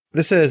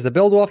This is the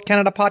Build Wealth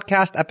Canada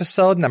podcast,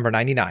 episode number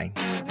 99.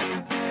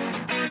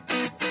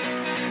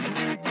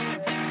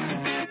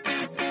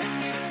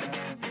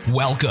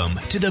 Welcome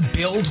to the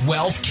Build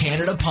Wealth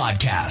Canada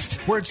podcast,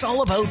 where it's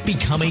all about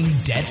becoming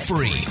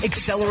debt-free,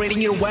 accelerating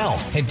your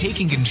wealth, and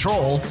taking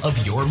control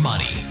of your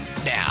money.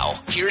 Now,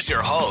 here's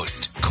your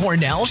host,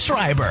 Cornell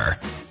Schreiber.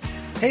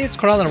 Hey, it's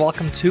Cornell, and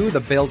welcome to the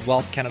Build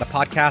Wealth Canada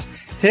podcast.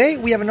 Today,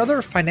 we have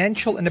another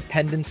financial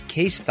independence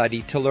case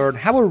study to learn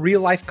how a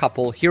real-life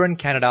couple here in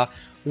Canada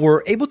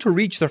were able to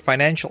reach their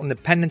financial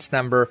independence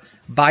number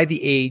by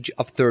the age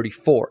of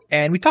 34.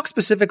 And we talk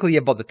specifically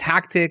about the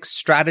tactics,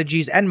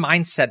 strategies, and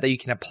mindset that you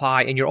can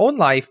apply in your own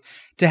life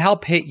to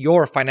help hit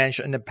your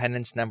financial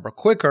independence number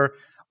quicker.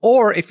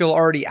 Or if you're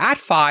already at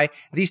FI,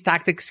 these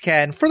tactics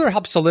can further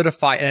help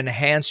solidify and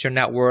enhance your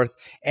net worth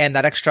and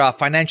that extra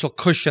financial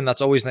cushion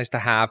that's always nice to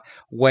have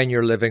when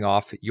you're living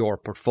off your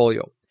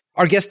portfolio.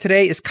 Our guest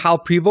today is Kyle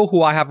Prevost,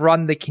 who I have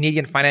run the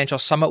Canadian Financial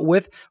Summit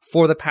with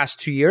for the past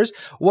 2 years.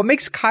 What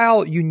makes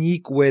Kyle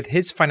unique with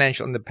his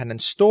financial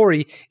independence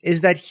story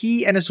is that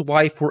he and his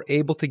wife were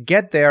able to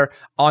get there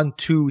on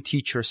 2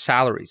 teacher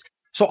salaries.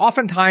 So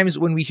oftentimes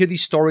when we hear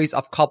these stories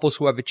of couples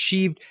who have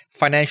achieved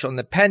financial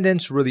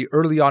independence really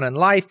early on in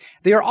life,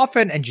 they are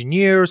often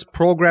engineers,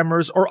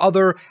 programmers, or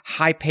other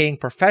high-paying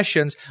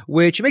professions,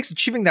 which makes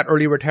achieving that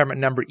early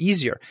retirement number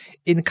easier.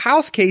 In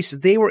Kyle's case,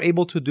 they were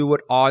able to do it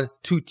on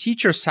 2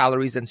 teacher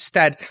salaries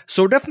instead,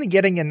 so we're definitely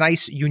getting a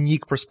nice,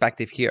 unique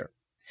perspective here.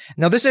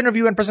 Now, this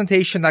interview and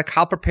presentation that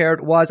Kyle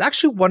prepared was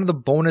actually one of the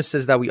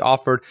bonuses that we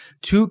offered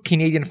to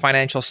Canadian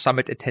Financial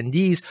Summit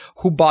attendees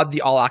who bought the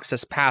All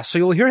Access Pass. So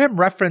you'll hear him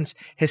reference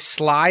his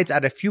slides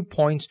at a few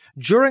points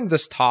during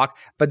this talk,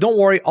 but don't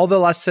worry, all the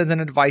lessons and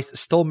advice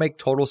still make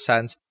total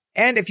sense.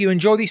 And if you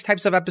enjoy these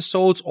types of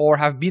episodes or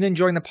have been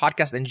enjoying the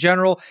podcast in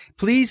general,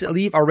 please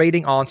leave a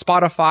rating on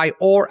Spotify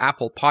or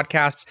Apple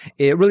Podcasts.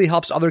 It really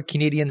helps other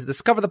Canadians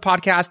discover the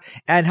podcast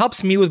and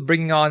helps me with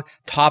bringing on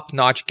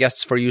top-notch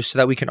guests for you so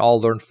that we can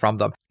all learn from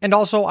them. And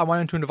also, I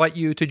wanted to invite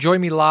you to join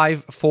me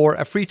live for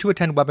a free to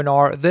attend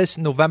webinar this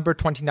November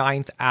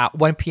 29th at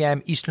 1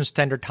 p.m. Eastern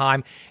Standard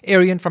Time.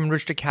 Arian from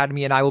Enriched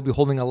Academy and I will be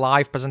holding a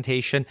live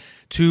presentation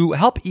to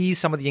help ease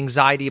some of the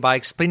anxiety by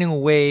explaining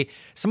away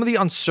some of the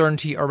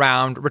uncertainty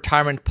around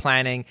retirement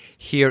planning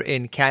here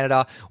in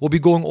Canada. We'll be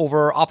going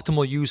over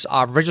optimal use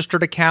of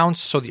registered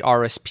accounts, so the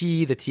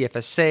RSP, the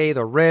TFSA,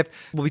 the RIF.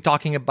 We'll be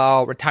talking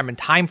about retirement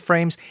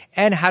timeframes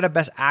and how to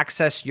best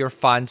access your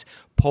funds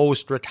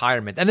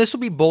post-retirement. And this will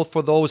be both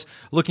for those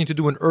looking to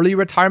do an early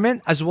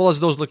retirement as well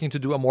as those looking to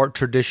do a more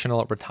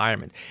traditional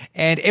retirement.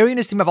 And Ari and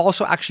his team have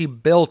also actually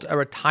built a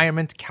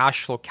retirement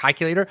cash flow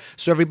calculator.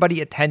 So everybody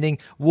attending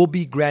will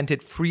be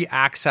granted free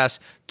access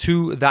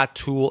to that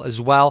tool as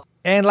well.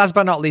 And last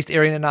but not least,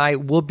 Arian and I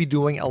will be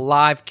doing a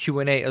live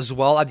Q&A as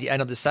well at the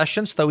end of the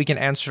session so that we can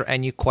answer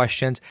any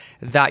questions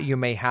that you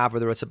may have,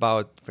 whether it's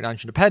about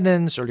financial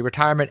independence, early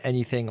retirement,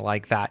 anything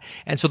like that.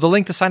 And so the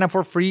link to sign up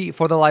for free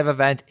for the live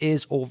event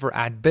is over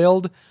at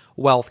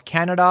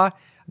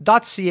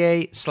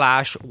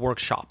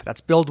buildwealthcanada.ca/workshop.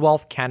 That's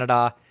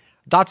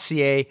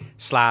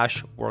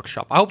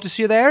buildwealthcanada.ca/workshop. I hope to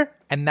see you there.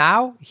 And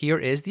now here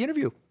is the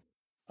interview.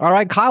 All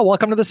right, Kyle,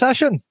 welcome to the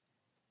session.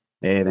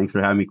 Hey, thanks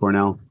for having me,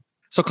 Cornell.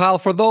 So Kyle,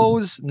 for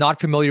those not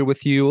familiar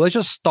with you, let's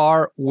just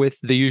start with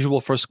the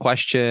usual first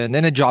question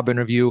in a job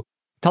interview.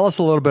 Tell us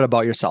a little bit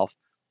about yourself.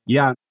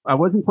 Yeah, I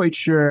wasn't quite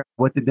sure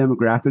what the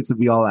demographics of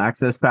the All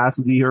Access Pass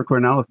would be here,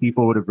 Cornell, if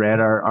people would have read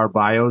our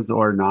bios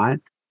or not.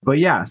 But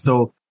yeah,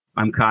 so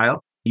I'm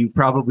Kyle. You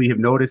probably have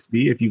noticed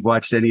me if you've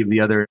watched any of the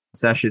other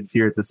sessions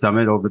here at the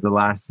summit over the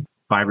last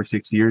 5 or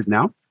 6 years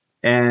now.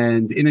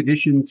 And in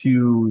addition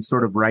to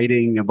sort of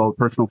writing about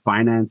personal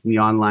finance in the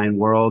online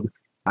world,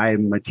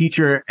 I'm a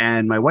teacher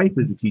and my wife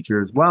is a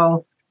teacher as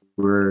well.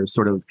 We're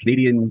sort of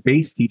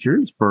Canadian-based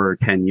teachers for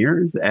 10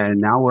 years.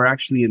 And now we're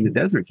actually in the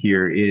desert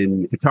here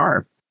in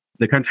Qatar,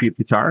 the country of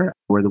Qatar,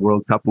 where the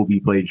World Cup will be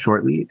played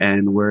shortly.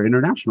 And we're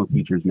international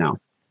teachers now.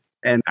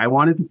 And I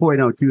wanted to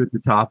point out too at the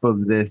top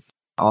of this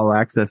All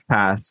Access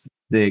Pass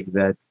thing,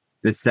 that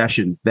this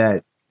session,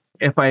 that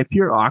if I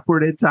appear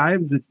awkward at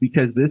times, it's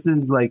because this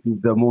is like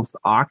the most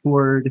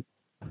awkward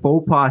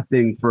faux pas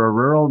thing for a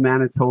rural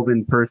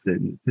Manitoban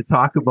person to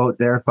talk about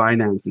their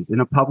finances in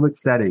a public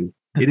setting.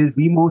 It is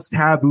the most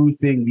taboo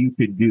thing you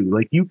could do.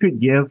 Like you could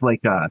give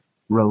like a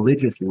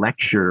religious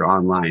lecture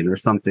online or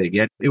something.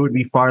 It would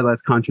be far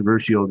less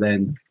controversial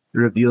than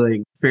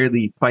revealing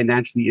fairly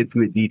financially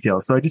intimate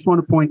details. So I just want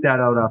to point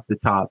that out off the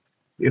top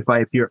if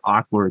I appear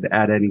awkward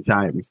at any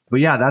times. But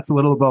yeah, that's a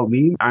little about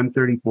me. I'm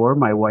 34.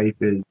 My wife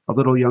is a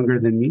little younger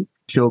than me.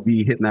 She'll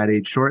be hitting that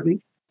age shortly.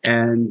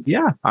 And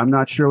yeah, I'm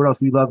not sure what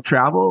else. We love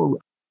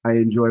travel. I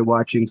enjoy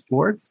watching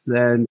sports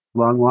and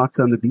long walks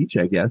on the beach,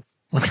 I guess.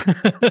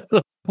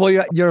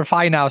 Well, you're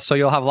fine now, so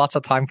you'll have lots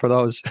of time for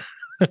those.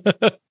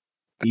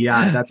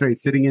 Yeah, that's right.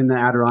 Sitting in the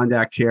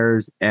Adirondack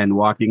chairs and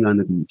walking on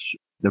the beach.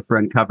 The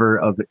front cover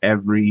of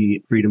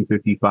every Freedom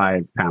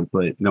 55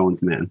 pamphlet known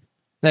to man.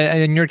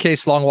 And in your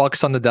case, long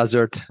walks on the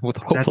desert with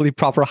hopefully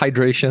proper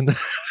hydration.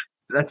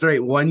 That's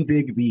right. One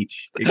big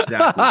beach.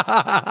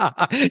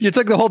 Exactly. You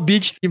took the whole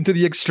beach theme to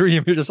the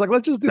extreme. You're just like,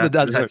 let's just do the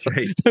desert. That's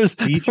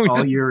right. Beach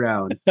all year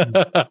round.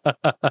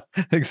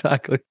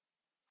 Exactly.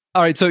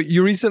 All right. So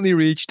you recently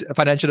reached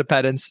financial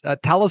independence.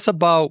 Tell us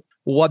about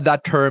what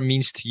that term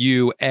means to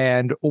you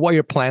and what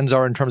your plans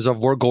are in terms of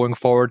work going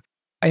forward.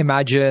 I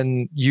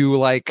imagine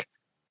you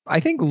I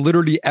think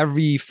literally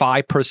every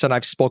 5%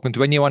 I've spoken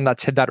to, anyone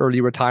that's hit that early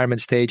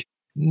retirement stage,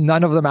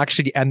 none of them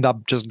actually end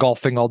up just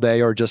golfing all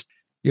day or just,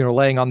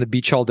 laying on the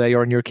beach all day,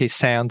 or in your case,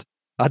 sand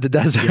at the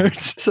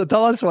deserts. So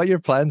tell us what your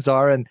plans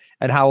are and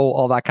how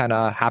all that kind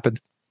of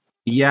happened.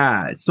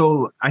 Yeah.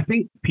 So I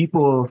think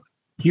people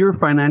hear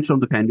financial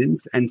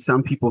independence and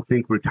some people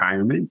think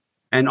retirement.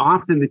 And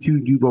often the two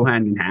do go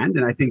hand in hand.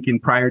 And I think in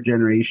prior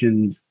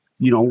generations,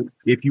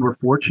 if you were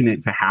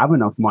fortunate to have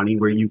enough money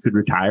where you could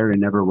retire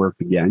and never work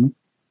again,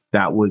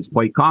 that was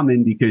quite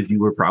common because you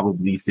were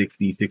probably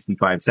 60,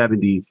 65,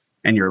 70,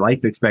 and your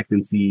life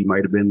expectancy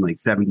might have been like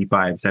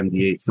 75,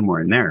 78,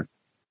 somewhere in there.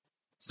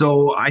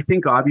 So I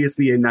think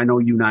obviously, and I know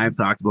you and I have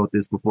talked about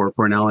this before,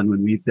 Cornell, and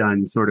when we've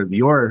done sort of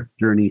your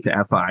journey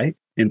to FI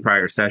in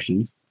prior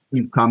sessions,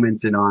 you've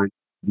commented on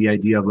the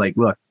idea of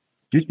look,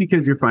 just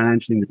because you're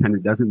financially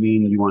independent doesn't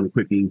mean you want to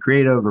quit being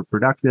creative or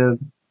productive.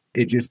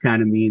 It just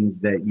kind of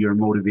means that your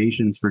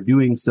motivations for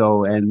doing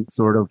so and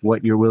sort of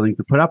what you're willing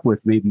to put up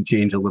with maybe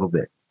change a little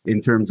bit in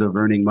terms of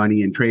earning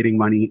money and trading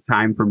money,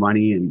 time for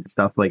money and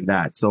stuff like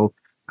that. So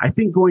I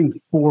think going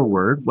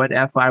forward, what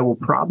FI will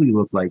probably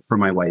look like for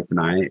my wife and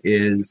I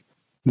is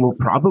we'll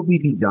probably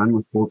be done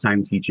with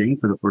full-time teaching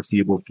for the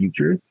foreseeable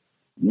future.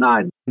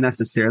 Not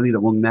necessarily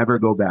that we'll never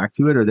go back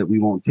to it or that we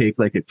won't take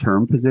a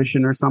term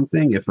position or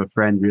something if a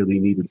friend really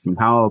needed some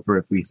help, or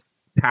if we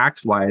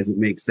tax-wise, it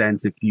makes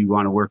sense if you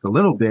want to work a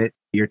little bit.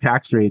 Your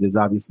tax rate is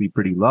obviously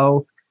pretty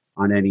low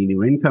on any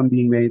new income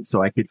being made,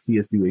 so I could see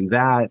us doing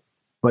that.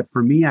 But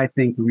for me, I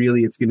think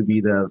really it's going to be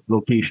the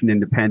location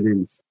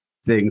independence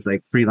things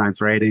like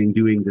freelance writing,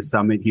 doing the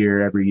summit here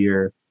every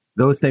year.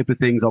 Those type of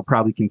things I'll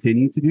probably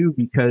continue to do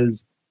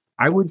because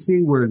I would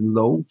say we're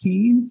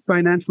low-key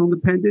financial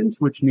independence,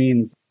 which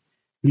means,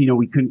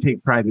 we couldn't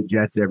take private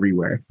jets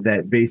everywhere.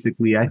 That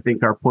basically, I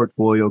think our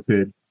portfolio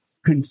could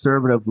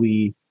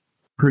conservatively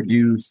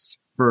produce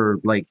for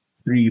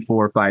 3,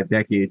 4, 5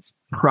 decades,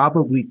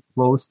 probably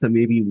close to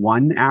maybe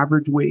one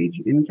average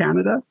wage in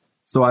Canada.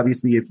 So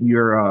obviously, if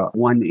you're a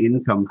one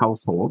income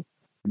household,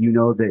 you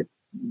know that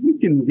you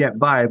can get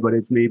by, but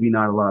it's maybe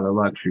not a lot of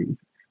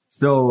luxuries.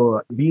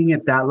 So being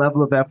at that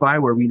level of FI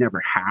where we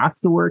never have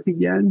to work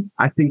again,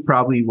 I think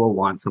probably we'll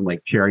want some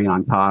cherry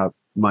on top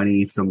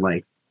money, some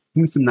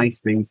do some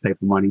nice things type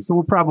of money. So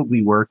we'll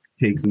probably work,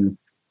 take some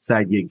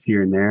side gigs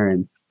here and there.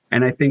 And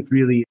I think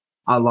really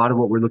a lot of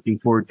what we're looking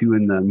forward to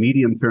in the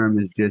medium term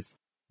is just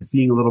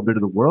seeing a little bit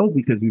of the world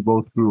because we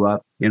both grew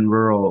up in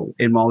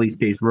Molly's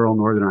case, rural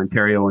Northern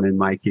Ontario, and in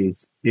my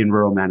case, in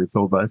rural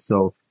Manitoba.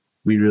 So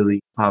we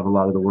really have a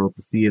lot of the world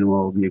to see, and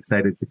we'll be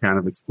excited to kind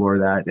of explore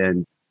that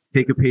and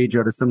take a page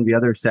out of some of the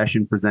other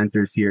session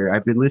presenters here.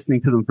 I've been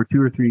listening to them for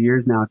 2 or 3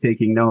 years now,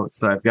 taking notes.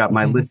 So I've got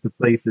my list of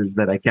places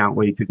that I can't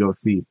wait to go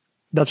see.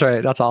 That's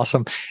right. That's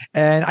awesome.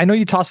 And I know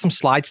you tossed some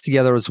slides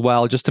together as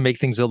well, just to make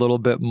things a little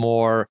bit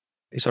more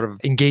sort of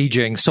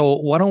engaging. So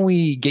why don't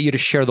we get you to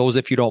share those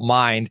if you don't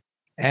mind?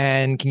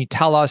 And can you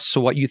tell us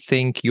what you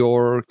think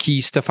your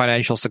keys to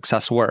financial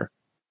success were?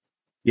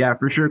 Yeah,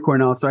 for sure,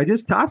 Cornell. So I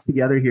just tossed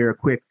together here a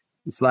quick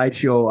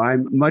slideshow.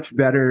 I'm much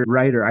better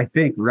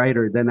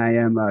writer than I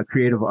am a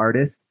creative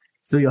artist.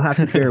 So you'll have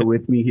to bear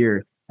with me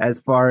here as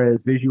far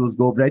as visuals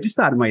go. But I just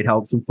thought it might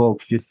help some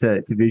folks just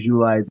to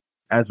visualize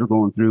as we're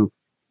going through.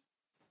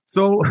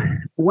 So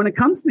when it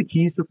comes to the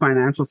keys to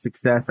financial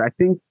success, I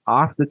think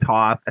off the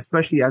top,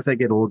 especially as I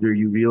get older,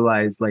 you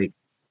realize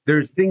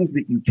there's things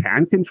that you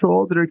can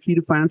control that are key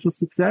to financial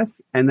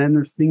success. And then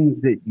there's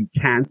things that you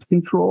can't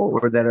control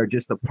or that are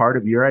just a part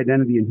of your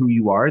identity and who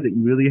you are that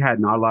you really had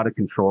not a lot of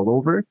control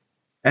over.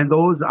 And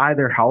those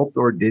either helped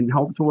or didn't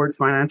help towards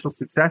financial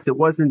success.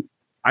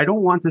 I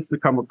don't want this to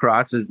come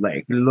across as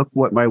look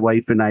what my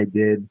wife and I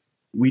did.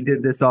 We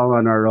did this all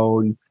on our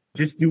own.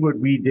 Just do what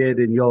we did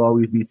and you'll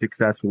always be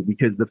successful,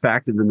 because the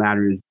fact of the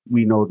matter is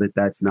we know that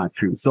that's not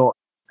true. So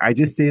I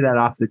just say that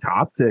off the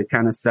top to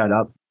kind of set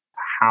up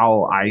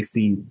how I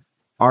see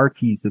our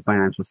keys to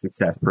financial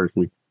success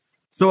personally.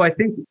 So I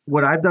think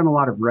what I've done a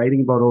lot of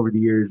writing about over the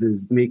years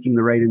is making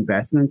the right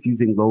investments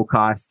using low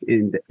cost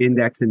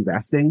index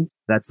investing.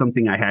 That's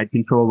something I had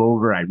control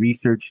over. I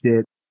researched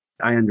it.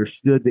 I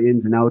understood the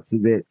ins and outs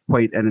of it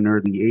quite at an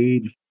early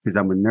age because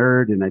I'm a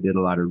nerd and I did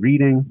a lot of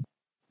reading.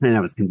 And I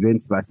was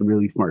convinced by some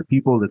really smart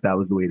people that that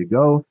was the way to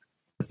go.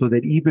 So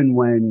that even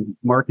when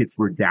markets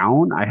were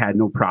down, I had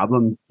no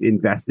problem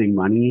investing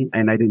money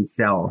and I didn't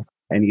sell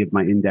any of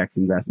my index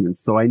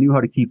investments. So I knew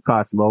how to keep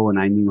costs low and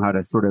I knew how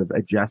to sort of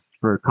adjust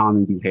for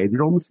common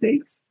behavioral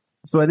mistakes.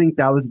 So I think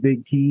that was a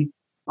big key.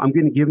 I'm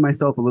going to give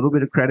myself a little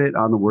bit of credit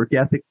on the work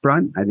ethic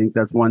front. I think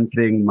that's one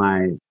thing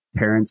my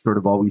parents sort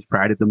of always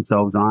prided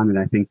themselves on. And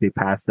I think they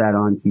passed that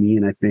on to me.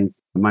 And I think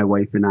my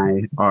wife and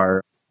I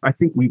are I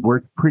think we've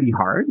worked pretty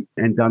hard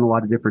and done a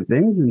lot of different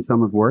things, and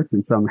some have worked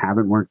and some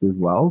haven't worked as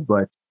well.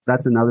 But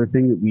that's another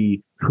thing that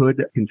we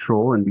could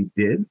control and we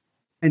did.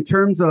 In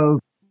terms of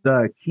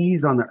the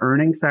keys on the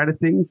earning side of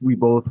things, we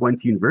both went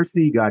to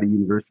university, got a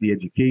university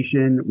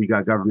education. We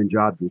got government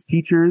jobs as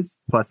teachers,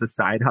 plus a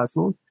side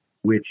hustle,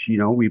 which,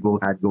 we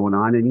both had going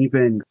on. And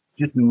even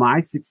just my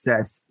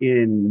success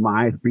in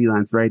my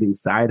freelance writing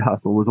side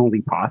hustle was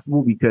only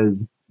possible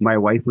because my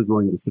wife was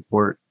willing to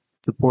support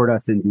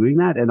us in doing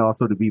that, and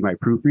also to be my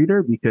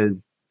proofreader,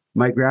 because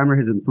my grammar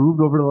has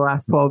improved over the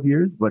last 12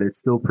 years, but it's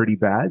still pretty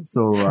bad.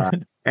 So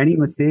any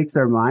mistakes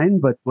are mine,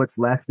 but what's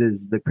left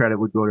is the credit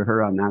would go to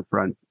her on that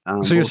front.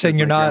 So you're saying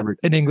you're not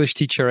an English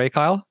teacher, eh,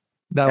 Kyle?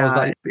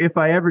 If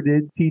I ever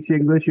did teach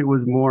English, it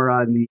was more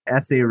on the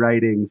essay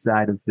writing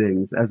side of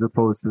things as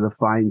opposed to the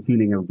fine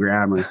tuning of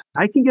grammar.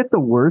 I can get the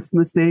worst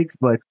mistakes,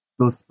 but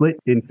those split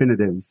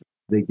infinitives,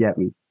 they get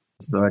me.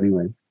 So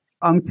anyway,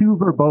 I'm too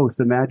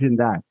verbose. Imagine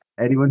that.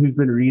 Anyone who's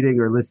been reading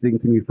or listening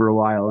to me for a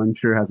while, I'm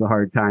sure has a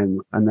hard time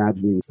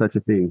imagining such a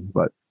thing.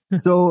 But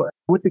so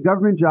with the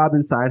government job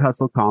and side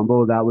hustle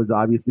combo, that was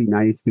obviously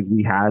nice because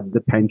we had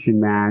the pension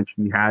match,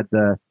 we had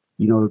the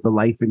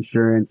life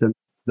insurance and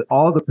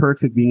all the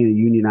perks of being in a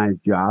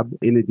unionized job,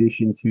 in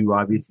addition to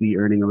obviously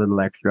earning a little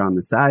extra on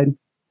the side.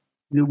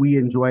 We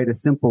enjoyed a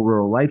simple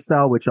rural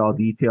lifestyle, which I'll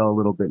detail a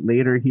little bit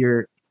later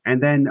here.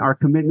 And then our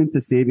commitment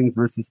to savings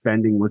versus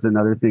spending was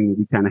another thing that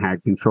we kind of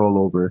had control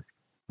over.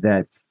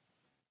 That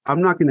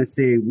I'm not going to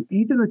say,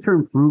 even the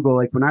term frugal,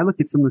 like when I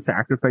look at some of the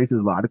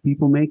sacrifices a lot of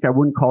people make, I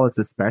wouldn't call us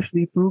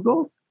especially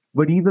frugal.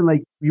 But even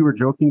like you were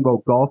joking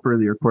about golf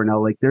earlier,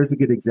 Cornell, like there's a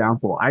good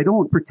example. I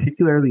don't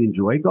particularly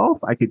enjoy golf.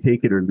 I could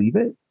take it or leave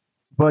it.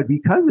 But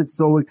because it's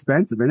so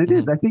expensive, and it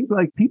is, I think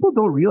like people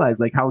don't realize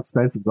like how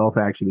expensive golf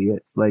actually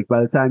is. Like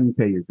by the time you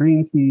pay your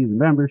greens fees,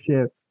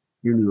 membership,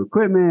 your new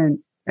equipment,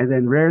 and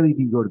then rarely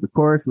do you go to the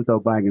course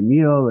without buying a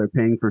meal or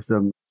paying for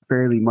some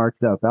fairly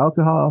marked up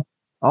alcohol.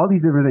 All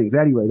these different things.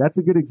 Anyway, that's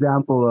a good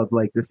example of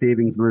like the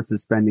savings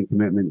versus spending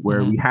commitment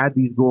where we had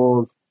these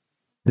goals.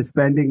 The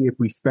spending, if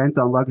we spent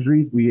on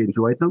luxuries, we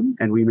enjoyed them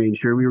and we made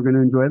sure we were going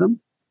to enjoy them.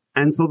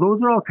 And so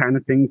those are all kind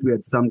of things we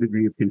had some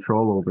degree of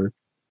control over.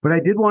 But I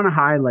did want to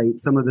highlight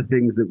some of the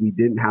things that we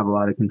didn't have a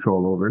lot of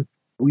control over.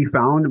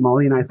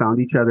 Molly and I found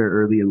each other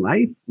early in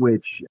life,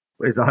 which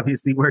has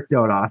obviously worked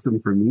out awesome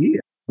for me.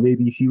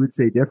 Maybe she would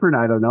say different.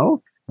 I don't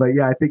know. But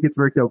yeah, I think it's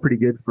worked out pretty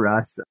good for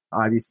us.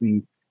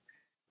 Obviously,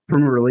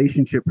 from a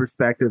relationship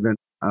perspective and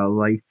a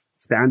life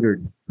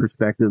standard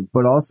perspective,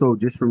 but also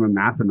just from a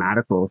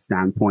mathematical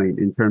standpoint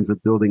in terms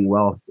of building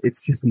wealth,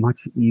 it's just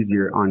much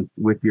easier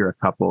if you're a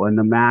couple. And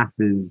the math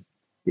is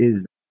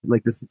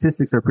like the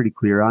statistics are pretty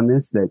clear on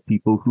this, that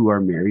people who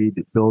are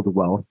married build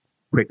wealth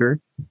quicker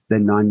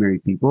than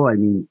non-married people. I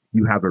mean,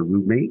 you have a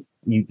roommate,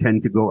 you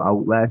tend to go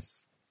out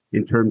less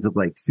in terms of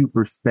like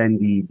super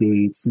spendy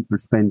dates, super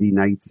spendy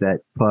nights at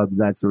clubs,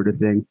 that sort of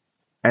thing.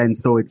 And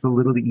so it's a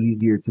little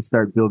easier to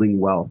start building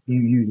wealth. You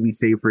usually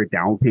save for a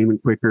down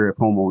payment quicker if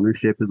home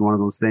ownership is one of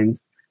those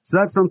things. So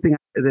that's something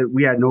that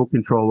we had no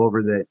control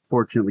over that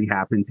fortunately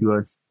happened to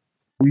us.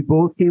 We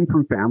both came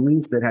from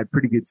families that had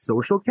pretty good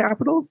social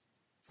capital.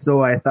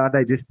 So I thought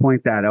I'd just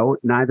point that out.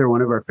 Neither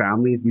one of our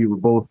families, we were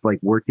both like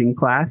working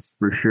class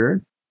for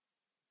sure.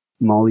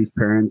 Molly's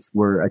parents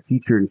were a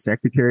teacher and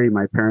secretary.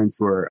 My parents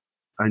were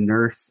a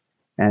nurse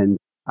and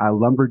a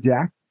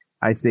lumberjack.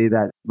 I say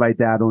that my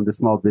dad owned a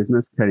small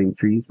business cutting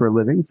trees for a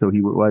living, so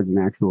he was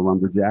an actual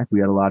lumberjack. We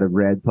had a lot of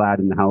red plaid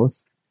in the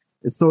house.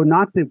 So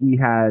not that we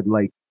had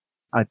like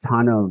a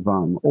ton of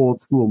old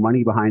school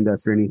money behind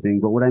us or anything,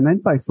 but what I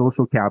meant by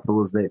social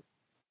capital is that,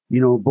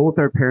 both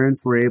our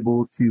parents were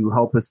able to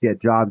help us get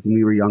jobs when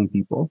we were young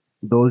people.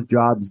 Those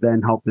jobs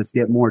then helped us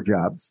get more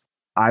jobs.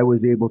 I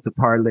was able to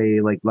parlay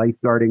like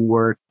lifeguarding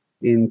work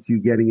into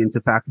getting into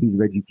faculties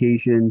of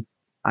education.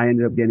 I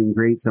ended up getting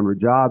great summer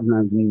jobs when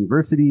I was in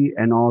university,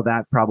 and all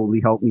that probably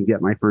helped me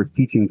get my first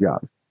teaching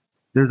job.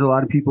 There's a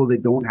lot of people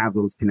that don't have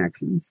those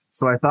connections.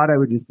 So I thought I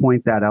would just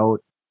point that out.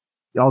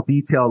 I'll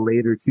detail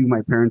later too.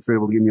 My parents were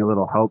able to give me a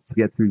little help to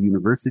get through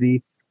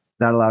university.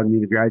 That allowed me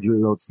to graduate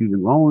without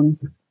student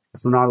loans.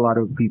 So not a lot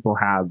of people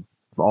have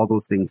all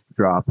those things to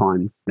draw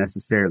upon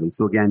necessarily.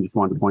 So again, just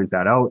wanted to point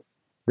that out.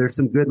 There's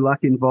some good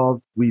luck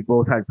involved. We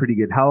both had pretty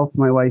good health,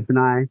 my wife and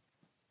I.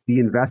 The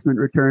investment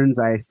returns,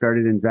 I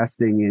started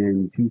investing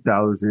in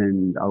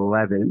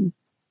 2011.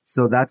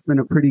 So that's been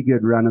a pretty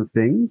good run of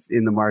things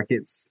in the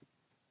markets.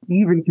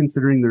 Even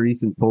considering the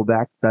recent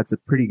pullback, that's a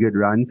pretty good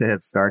run to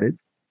have started.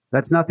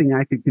 That's nothing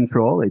I could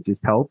control. It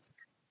just helped.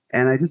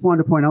 And I just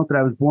wanted to point out that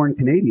I was born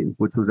Canadian,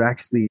 which was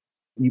actually,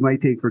 you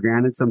might take for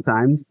granted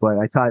sometimes, but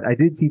I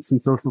did teach some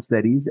social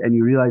studies, and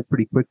you realize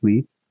pretty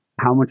quickly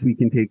how much we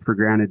can take for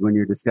granted when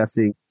you're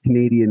discussing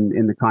Canadian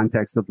in the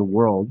context of the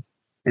world.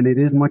 And it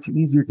is much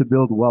easier to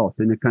build wealth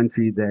in a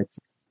country that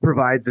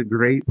provides a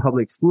great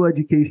public school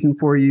education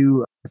for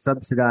you,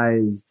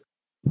 subsidized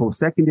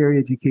post-secondary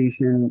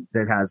education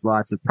that has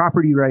lots of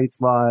property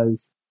rights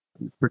laws,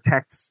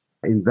 protects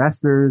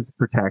investors,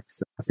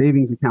 protects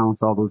savings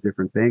accounts, all those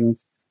different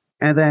things.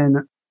 And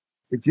then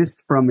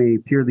just from a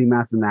purely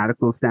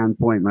mathematical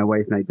standpoint, my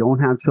wife and I don't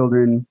have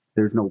children.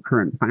 There's no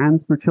current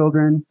plans for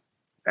children.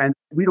 And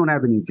we don't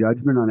have any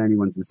judgment on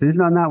anyone's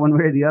decision on that one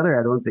way or the other.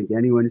 I don't think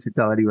anyone should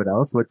tell anyone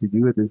else what to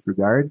do in this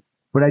regard.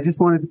 But I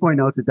just wanted to point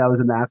out that that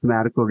was a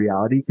mathematical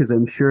reality, because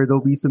I'm sure there'll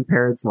be some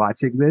parents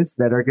watching this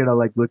that are going to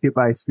like look at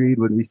my screen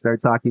when we start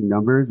talking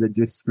numbers and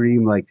just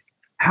scream like,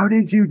 how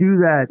did you do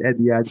that?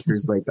 And the answer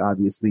is like,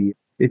 obviously,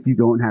 if you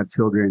don't have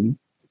children,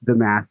 the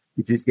math,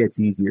 it just gets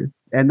easier.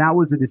 And that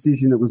was a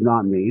decision that was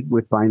not made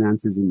with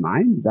finances in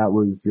mind. That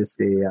was just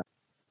a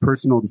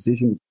personal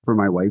decision for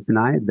my wife and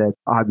I that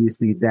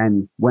obviously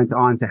then went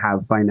on to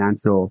have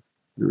financial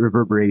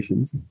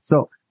reverberations.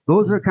 So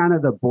those are kind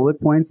of the bullet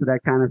points that I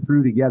kind of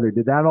threw together.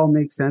 Did that all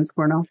make sense,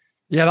 Cornell?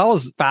 Yeah, that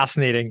was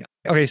fascinating.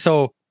 Okay,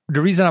 so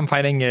the reason I'm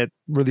finding it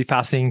really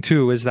fascinating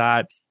too is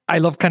that I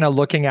love kind of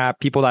looking at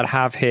people that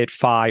have hit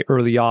FI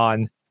early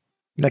on,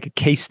 like a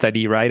case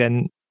study, right?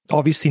 And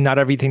obviously not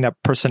everything that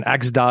person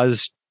X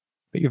does,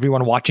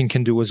 everyone watching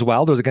can do as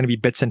well. There's going to be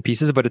bits and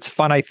pieces, but it's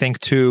fun, I think,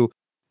 to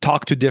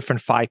talk to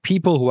different FI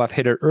people who have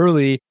hit it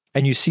early,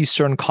 and you see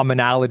certain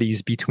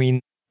commonalities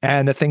between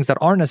and the things that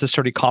aren't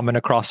necessarily common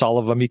across all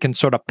of them. You can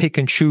sort of pick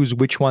and choose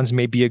which ones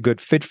may be a good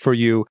fit for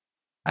you.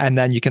 And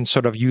then you can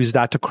sort of use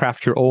that to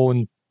craft your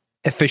own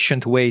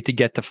efficient way to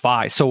get to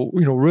FI. So,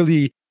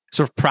 really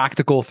sort of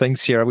practical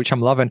things here, which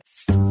I'm loving.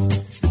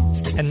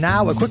 And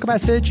now a quick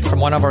message from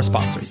one of our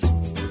sponsors.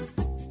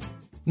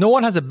 No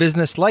one has a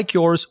business like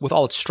yours with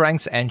all its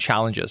strengths and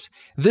challenges.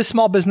 This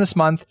Small Business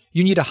Month,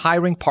 you need a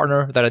hiring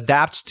partner that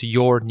adapts to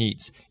your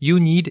needs. You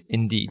need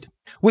Indeed.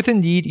 With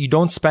Indeed, you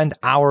don't spend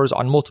hours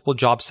on multiple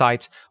job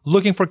sites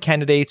looking for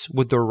candidates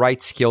with the right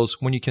skills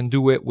when you can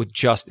do it with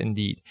just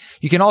Indeed.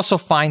 You can also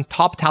find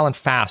top talent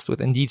fast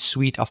with Indeed's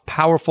suite of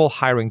powerful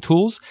hiring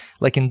tools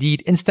like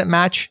Indeed Instant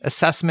Match,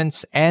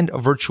 assessments, and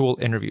virtual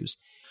interviews.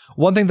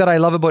 One thing that I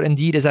love about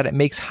Indeed is that it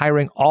makes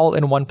hiring all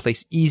in one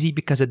place easy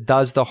because it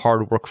does the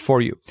hard work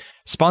for you.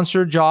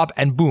 Sponsor a job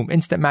and boom,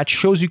 Instant Match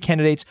shows you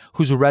candidates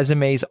whose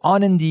resumes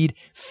on Indeed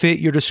fit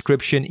your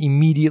description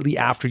immediately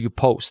after you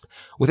post.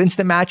 With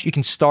Instant Match, you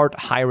can start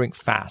hiring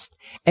fast.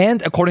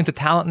 And according to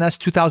Talent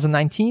Nest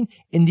 2019,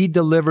 Indeed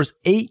delivers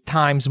 8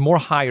 times more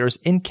hires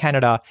in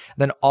Canada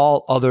than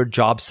all other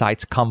job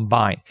sites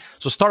combined.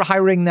 So start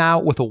hiring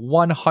now with a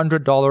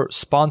 $100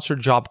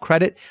 sponsored job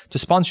credit to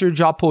sponsor your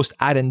job post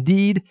at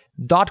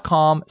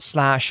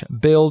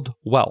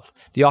Indeed.com/buildwealth.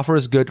 The offer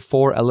is good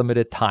for a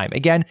limited time.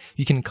 Again,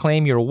 you can claim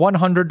your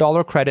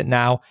 $100 credit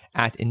now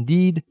at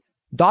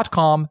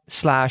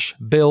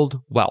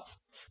Indeed.com/buildwealth.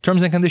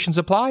 Terms and conditions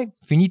apply.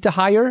 If you need to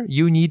hire,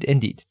 you need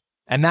Indeed.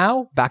 And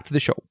now back to the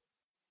show.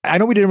 I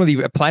know we didn't really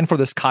plan for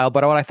this, Kyle,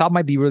 but what I thought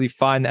might be really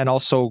fun and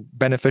also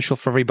beneficial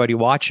for everybody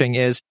watching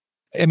is,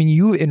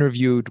 you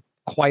interviewed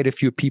quite a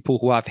few people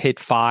who have hit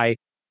FI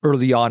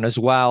early on as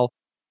well.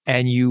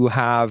 And you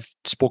have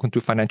spoken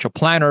to financial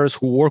planners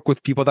who work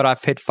with people that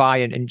have hit FI.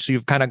 And so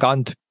you've kind of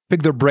gotten to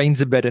pick their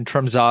brains a bit in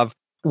terms of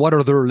what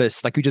are their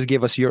lists? Like you just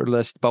gave us your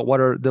list, but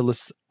what are the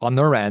lists on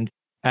their end?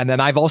 And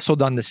then I've also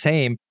done the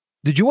same.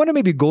 Did you want to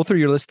maybe go through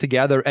your list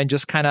together and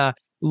just kind of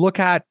look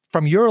at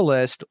from your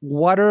list,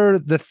 what are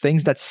the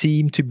things that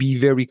seem to be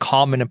very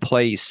common in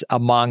place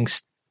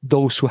amongst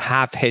those who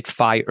have hit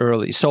FI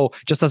early? So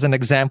just as an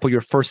example,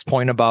 your first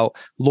point about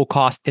low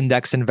cost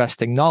index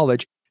investing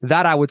knowledge,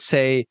 that I would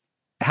say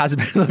has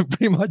been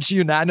pretty much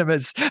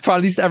unanimous for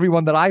at least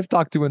everyone that I've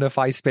talked to in the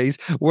FI space,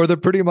 where they're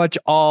pretty much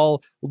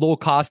all low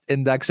cost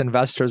index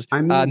investors.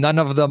 None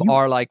of them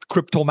are like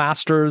crypto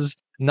masters.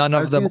 None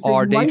of them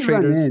are day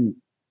traders.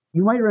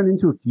 You might run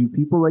into a few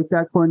people like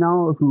that,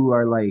 Cornell, who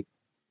are like,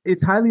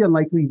 it's highly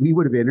unlikely we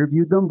would have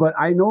interviewed them, but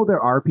I know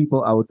there are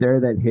people out there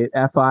that hit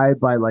FI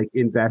by like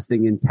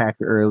investing in tech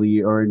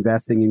early or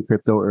investing in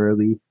crypto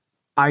early.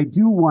 I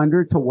do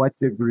wonder to what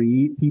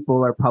degree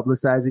people are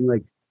publicizing.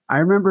 Like, I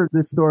remember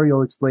this story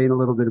will explain a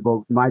little bit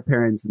about my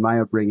parents and my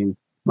upbringing.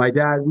 My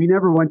dad, we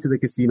never went to the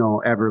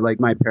casino ever.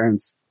 Like my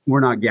parents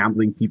were not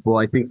gambling people.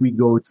 I think we'd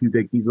go to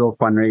these little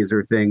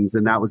fundraiser things,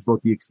 and that was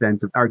about the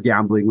extent of our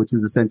gambling, which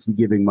was essentially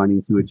giving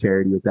money to a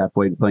charity at that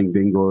point, playing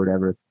bingo or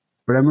whatever.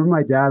 But I remember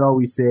my dad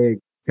always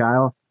saying,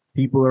 Kyle,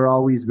 people are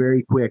always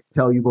very quick to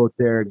tell you about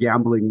their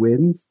gambling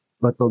wins,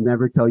 but they'll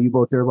never tell you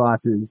about their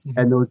losses. Mm-hmm.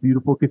 And those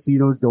beautiful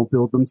casinos don't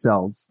build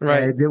themselves.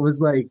 Right. And it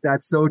was like,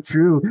 that's so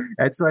true.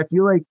 And so I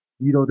feel like,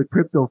 the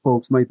crypto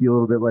folks might be a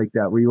little bit like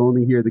that, where you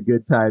only hear the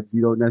good times.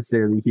 You don't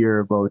necessarily hear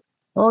about,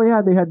 oh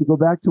yeah, they had to go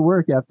back to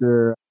work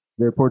after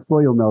their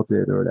portfolio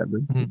melted or whatever.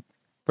 Mm-hmm.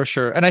 For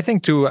sure. And I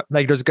think too,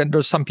 like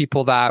there's some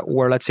people that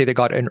were, let's say they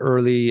got in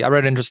early. I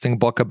read an interesting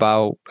book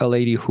about a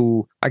lady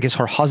who, I guess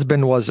her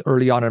husband was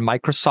early on in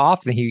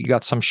Microsoft and he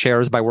got some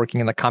shares by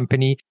working in the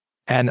company.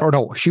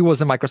 She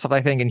was in Microsoft,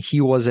 I think, and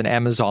he was in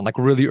Amazon, like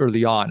really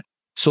early on.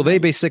 So they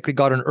basically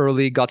got in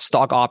early, got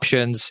stock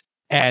options,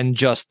 and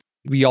just,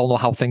 we all know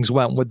how things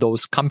went with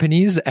those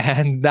companies.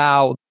 And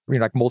now,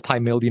 like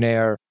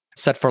multi-millionaire,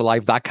 set for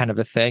life, that kind of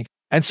a thing.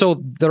 And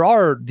so there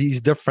are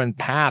these different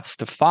paths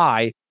to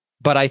FI.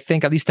 But I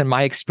think, at least in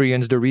my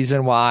experience, the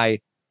reason why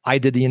I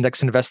did the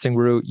index investing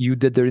route, you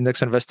did the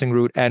index investing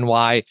route, and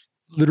why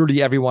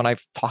literally everyone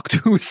I've talked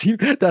to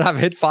that have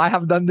hit FI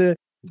have done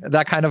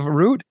that kind of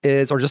route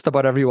or just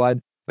about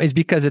everyone, is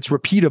because it's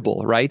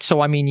repeatable, right?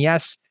 So, I mean,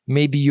 yes,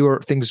 maybe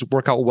your things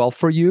work out well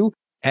for you.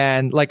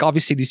 And like,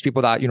 obviously these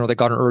people that, they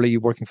got in early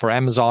working for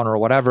Amazon or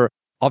whatever,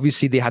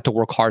 obviously they had to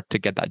work hard to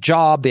get that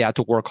job. They had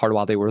to work hard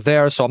while they were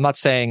there. So I'm not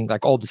saying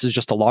like, oh, this is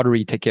just a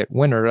lottery ticket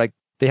winner. Like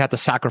they had to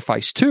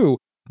sacrifice too.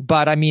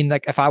 But I mean,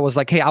 like if I was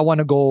like, hey, I want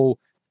to go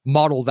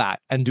model that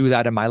and do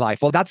that in my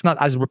life. Well, that's not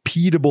as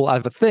repeatable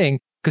as a thing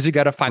because you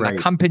got to find a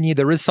company.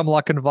 There is some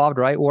luck involved,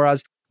 right?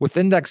 Whereas with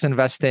index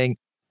investing,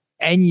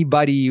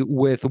 anybody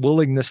with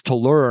willingness to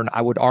learn,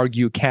 I would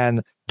argue,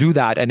 can do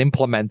that and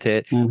implement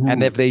it. Mm-hmm.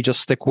 And if they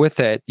just stick with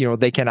it,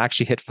 they can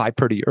actually hit FI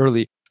pretty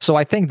early. So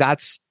I think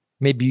that's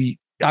maybe,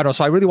 I don't know.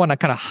 So I really want to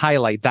kind of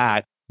highlight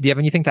that. Do you have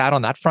anything to add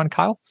on that front,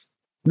 Kyle?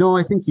 No,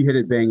 I think you hit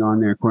it bang on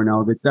there,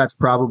 Cornell. That's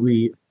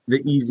probably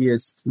the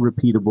easiest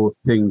repeatable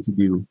thing to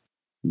do,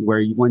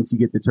 where once you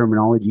get the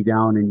terminology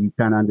down and you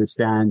kind of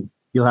understand,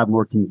 you'll have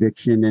more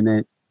conviction in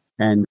it.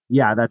 And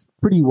yeah, that's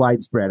pretty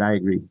widespread. I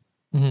agree.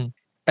 Mm-hmm.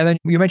 And then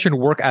you mentioned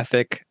work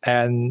ethic,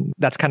 and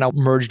that's kind of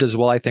merged as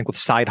well, I think, with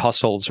side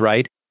hustles,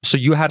 right? So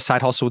you had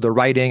side hustle with the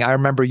writing. I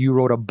remember you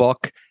wrote a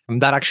book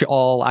that actually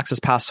all Access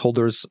Pass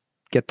holders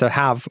get to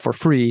have for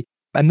free.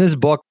 And this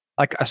book,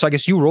 so I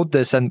guess you wrote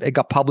this and it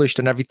got published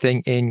and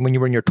everything when you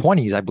were in your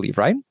 20s, I believe,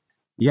 right?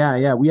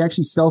 Yeah. We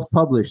actually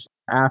self-published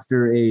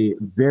after a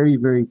very,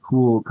 very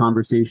cool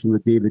conversation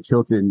with David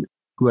Chilton,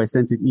 who I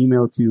sent an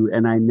email to,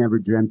 and I never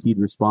dreamt he'd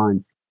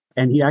respond.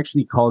 And he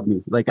actually called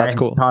me. Like, that's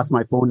cool. Tossed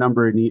my phone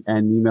number and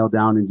email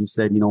down and just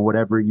said,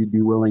 whatever help you'd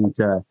be willing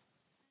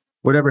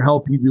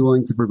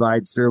to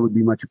provide, sir, would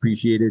be much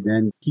appreciated.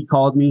 And he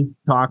called me,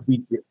 talked.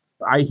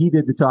 He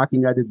did the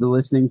talking, I did the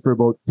listening for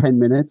about 10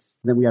 minutes.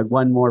 Then we had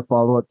one more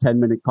follow-up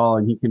 10-minute call,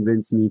 and he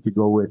convinced me to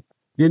go with.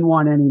 Didn't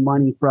want any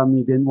money from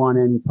me, didn't want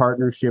any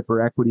partnership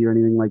or equity or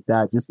anything like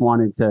that. Just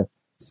wanted to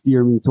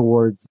steer me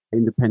towards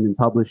independent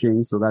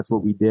publishing. So that's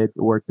what we did.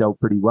 It worked out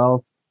pretty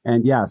well.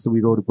 And yeah, so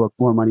we wrote a book,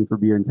 More Money for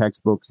Beer and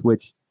Textbooks,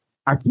 which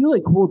I feel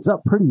like holds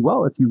up pretty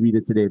well if you read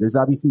it today. There's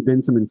obviously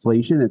been some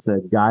inflation. It's a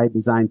guide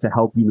designed to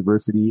help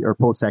university or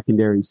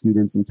post-secondary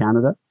students in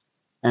Canada.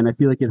 And I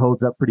feel like it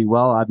holds up pretty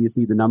well.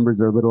 Obviously, the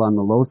numbers are a little on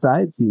the low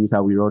side, seeing as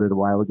how we wrote it a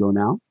while ago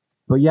now.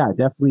 But yeah,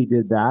 definitely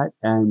did that.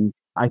 And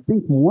I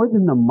think more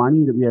than the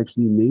money that we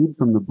actually made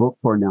from the book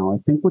for now, I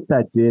think what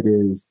that did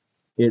is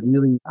it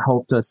really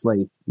helped us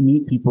like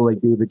meet people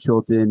like David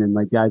Chilton and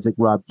like guys like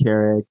Rob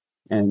Carrick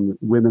and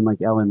women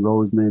like Ellen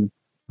Roseman,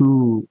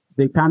 who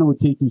they kind of would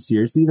take you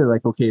seriously. They're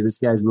like, okay, this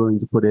guy's willing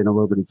to put in a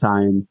little bit of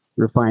time,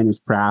 refine his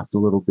craft a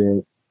little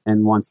bit,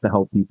 and wants to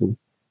help people.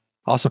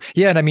 Awesome.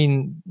 Yeah. And I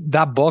mean,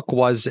 that book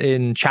was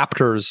in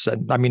chapters.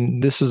 I mean,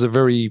 this is a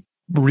very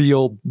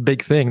real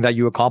big thing that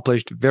you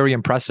accomplished. Very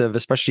impressive,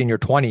 especially in your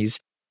 20s.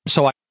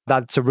 So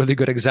that's a really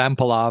good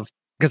example of,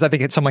 because I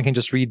think someone can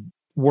just read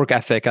work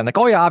ethic and like,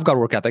 oh yeah, I've got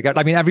work ethic.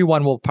 I mean,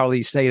 everyone will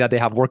probably say that they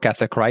have work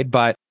ethic, right?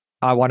 But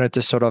I wanted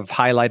to sort of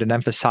highlight and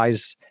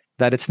emphasize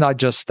that it's not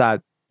just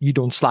that you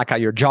don't slack at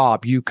your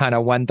job. You kind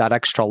of went that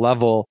extra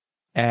level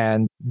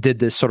and did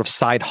this sort of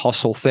side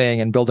hustle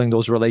thing and building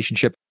those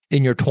relationships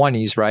in your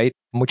 20s, right?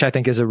 Which I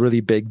think is a really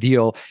big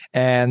deal.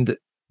 And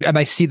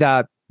I see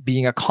that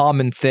being a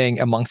common thing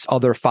amongst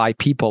other FI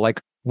people. Like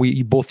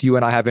both you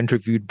and I have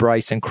interviewed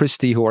Bryce and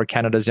Christy, who are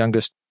Canada's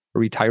youngest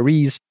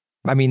retirees.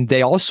 I mean,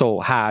 they also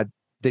had,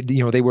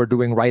 they were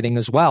doing writing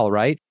as well,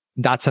 right?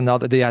 That's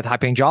another, they had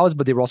high-paying jobs,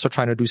 but they were also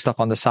trying to do stuff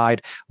on the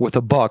side with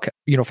a book.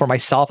 For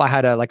myself, I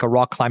had a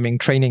rock climbing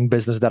training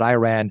business that I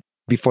ran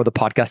before the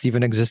podcast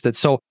even existed.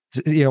 So,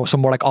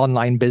 some more like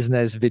online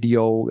business,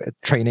 video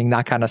training,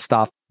 that kind of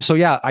stuff. So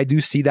yeah, I do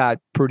see that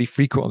pretty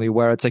frequently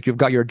where it's like you've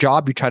got your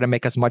job, you try to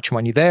make as much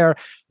money there,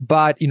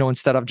 but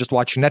instead of just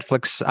watching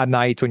Netflix at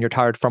night when you're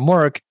tired from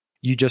work,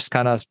 you just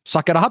kind of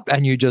suck it up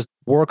and you just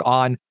work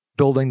on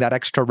building that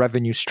extra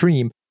revenue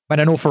stream.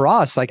 And I know for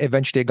us, like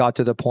eventually it got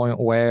to the point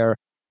where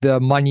the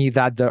money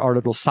that our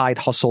little side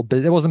hustle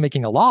business, it wasn't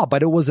making a lot,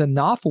 but it was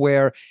enough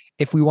where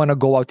if we want to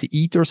go out to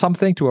eat or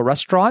something to a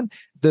restaurant,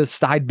 the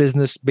side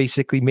business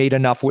basically made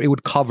enough where it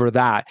would cover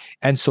that.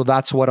 And so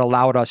that's what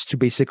allowed us to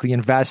basically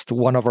invest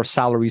one of our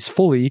salaries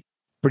fully,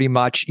 pretty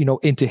much,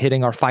 into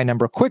hitting our FI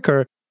number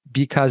quicker,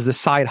 because the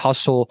side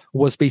hustle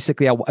was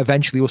basically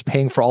eventually was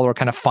paying for all our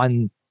kind of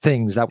fun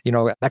things that,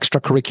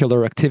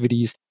 extracurricular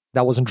activities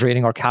that wasn't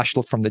draining our cash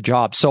flow from the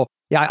job. So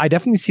yeah, I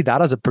definitely see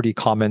that as a pretty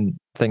common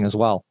thing as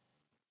well.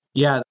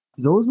 Yeah,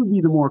 those would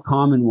be the more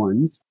common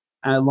ones,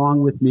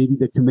 along with maybe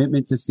the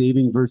commitment to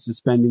saving versus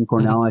spending,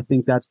 Cornell. Mm-hmm. I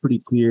think that's pretty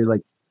clear.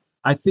 Like,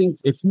 I think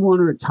if you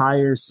want to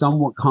retire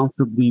somewhat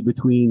comfortably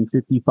between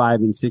 55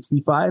 and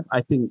 65,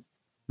 I think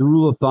the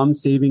rule of thumb,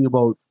 saving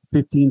about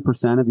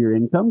 15% of your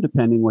income,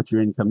 depending what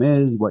your income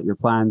is, what your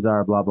plans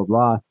are, blah, blah,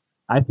 blah.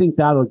 I think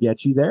that'll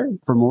get you there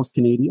for most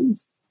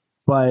Canadians.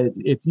 But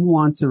if you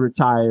want to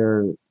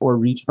retire or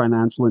reach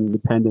financial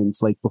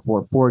independence like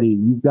before 40,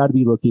 you've got to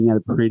be looking at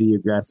a pretty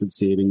aggressive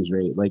savings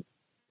rate. Like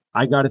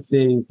I got to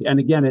think, and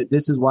again,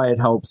 this is why it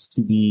helps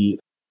to meet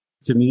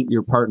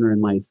your partner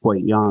in life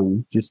quite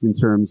young, just in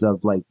terms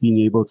of like being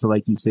able to,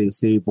 like you say,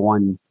 save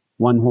one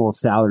whole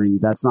salary.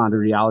 That's not a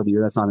reality,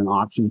 or that's not an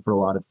option for a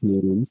lot of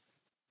Canadians.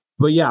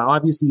 But yeah,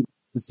 obviously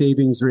the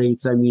savings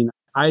rates, I mean,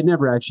 I had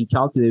never actually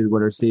calculated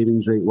what our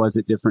savings rate was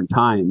at different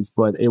times,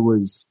 but it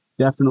was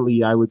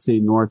definitely, I would say,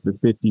 north of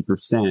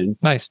 50%.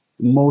 Nice.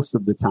 Most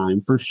of the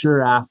time. For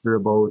sure, after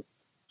about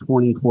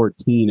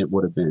 2014, it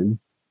would have been.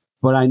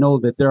 But I know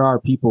that there are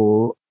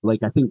people,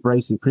 like I think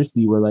Bryce and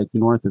Christy were like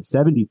north of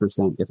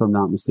 70%, if I'm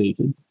not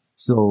mistaken.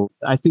 So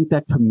I think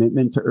that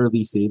commitment to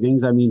early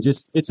savings, I mean,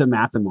 just it's a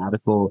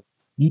mathematical,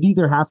 you'd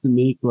either have to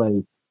make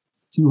like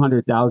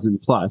 200,000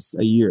 plus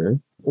a year,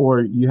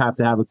 or you have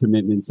to have a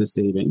commitment to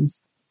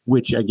savings,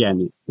 which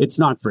again, it's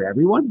not for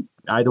everyone.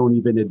 I don't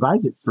even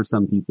advise it for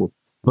some people.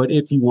 But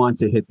if you want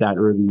to hit that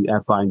early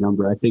FI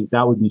number, I think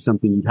that would be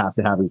something you'd have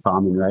to have in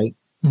common, right?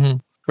 Mm-hmm.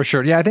 For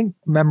sure. Yeah, I think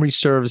memory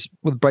serves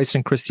with Bryce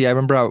and Christy. I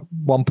remember at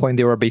one point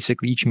they were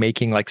basically each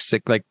making like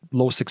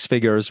low six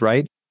figures,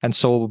 right? And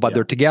so, but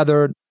they're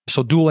together.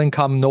 So dual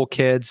income, no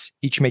kids,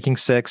 each making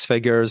six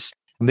figures.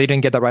 And they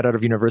didn't get that right out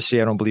of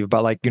university, I don't believe,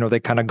 but like, they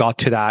kind of got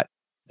to that.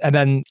 And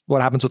then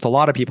what happens with a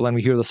lot of people, and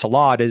we hear this a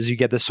lot, is you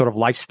get this sort of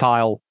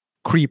lifestyle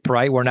creep,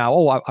 right? Where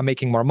now, I'm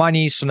making more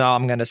money, so now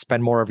I'm going to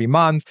spend more every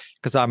month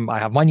because I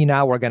have money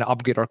now. We're going to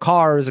upgrade our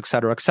cars, et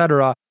cetera, et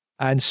cetera.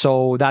 And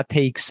so that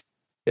takes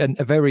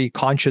a very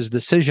conscious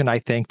decision, I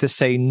think, to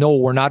say, no,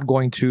 we're not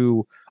going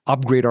to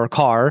upgrade our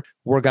car.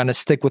 We're going to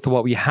stick with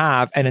what we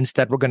have. And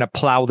instead, we're going to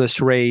plow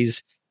this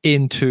raise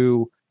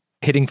into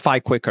hitting FI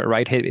quicker,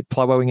 right?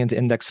 Plowing into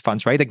index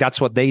funds, right? Like that's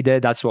what they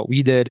did. That's what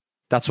we did.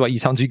 That's what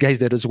you guys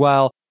did as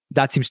well.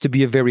 That seems to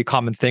be a very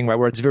common thing, right?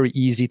 Where it's very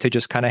easy to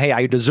just kind of, hey,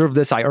 I deserve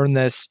this. I earn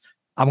this.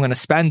 I'm going to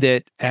spend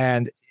it.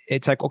 And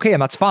it's like, okay,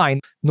 and that's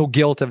fine. No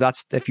guilt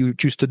if you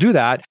choose to do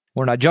that.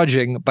 We're not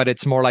judging, but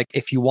it's more like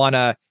if you want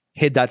to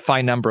hit that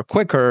FI number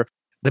quicker,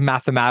 the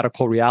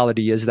mathematical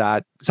reality is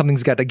that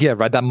something's got to give,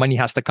 right? That money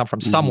has to come from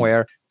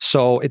somewhere.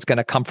 So it's going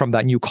to come from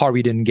that new car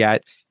we didn't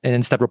get. And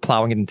instead we're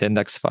plowing it into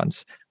index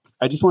funds.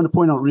 I just want to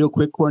point out real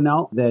quick,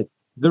 Cornell, that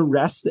the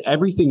rest,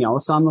 everything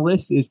else on the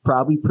list is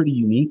probably pretty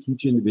unique,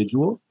 each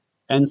individual.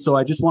 And so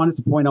I just wanted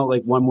to point out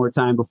like one more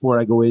time before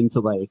I go into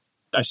like,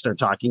 I start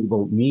talking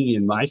about me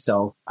and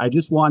myself. I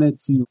just wanted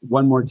to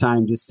one more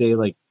time just say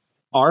like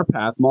our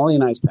path, Molly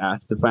and I's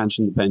path to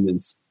financial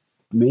independence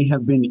may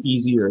have been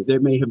easier. There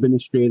may have been a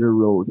straighter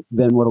road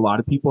than what a lot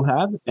of people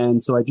have.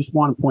 And so I just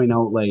want to point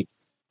out, like,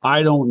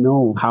 I don't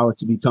know how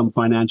to become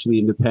financially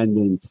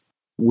independent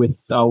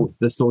without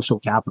the social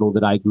capital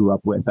that I grew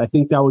up with. I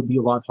think that would be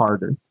a lot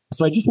harder.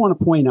 So I just want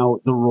to point out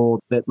the role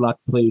that luck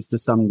plays to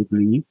some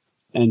degree,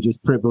 and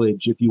just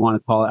privilege, if you want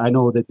to call it. I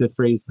know that the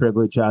phrase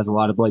privilege has a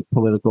lot of like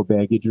political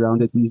baggage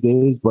around it these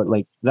days, but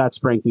like that's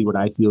frankly what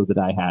I feel that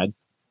I had.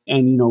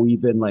 And,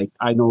 even like,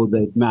 I know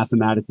that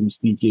mathematically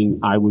speaking,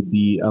 I would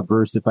be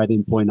averse if I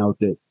didn't point out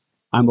that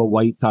I'm a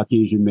white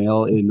Caucasian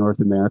male in North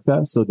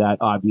America. So that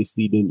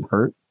obviously didn't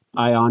hurt.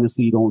 I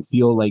honestly don't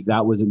feel like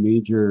that was a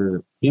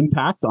major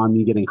impact on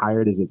me getting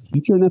hired as a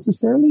teacher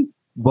necessarily.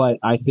 But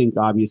I think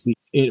obviously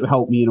it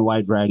helped me in a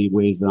wide variety of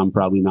ways that I'm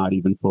probably not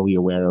even fully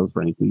aware of,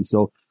 frankly.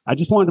 So I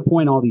just wanted to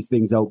point all these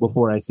things out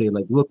before I say,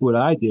 like, look what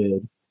I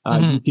did.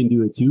 You can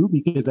do it too,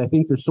 because I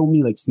think there's so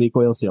many like snake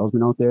oil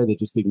salesmen out there that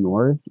just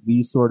ignore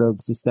these sort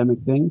of systemic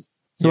things.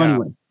 So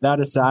anyway, that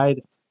aside,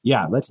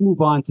 let's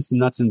move on to some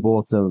nuts and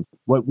bolts of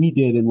what we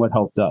did and what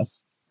helped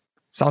us.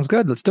 Sounds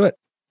good. Let's do it.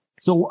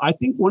 So I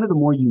think one of the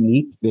more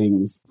unique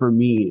things for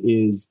me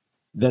is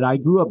that I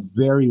grew up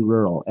very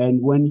rural.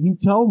 And when you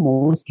tell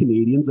most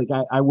Canadians,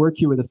 like I work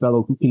here with a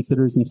fellow who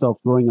considers himself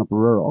growing up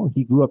rural.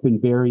 He grew up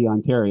in Barrie,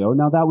 Ontario.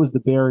 Now that was the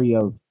Barrie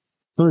of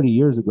 30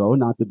 years ago,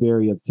 not the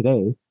Barrie of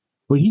today.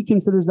 But he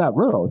considers that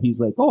rural. He's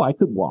like, oh, I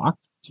could walk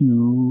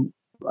to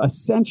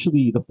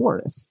essentially the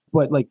forest.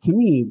 But like to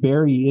me,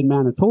 Barrie in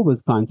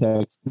Manitoba's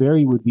context,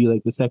 Barrie would be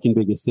like the second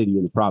biggest city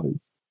in the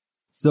province.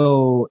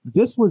 So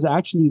this was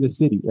actually the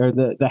city or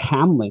the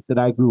hamlet that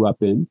I grew up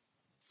in,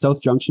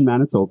 South Junction,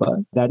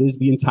 Manitoba. That is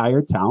the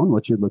entire town,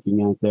 what you're looking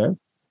at there.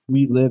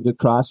 We lived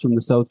across from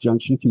the South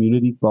Junction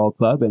Community Ball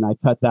Club, and I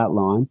cut that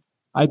lawn.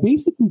 I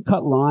basically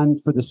cut lawn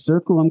for the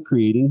circle I'm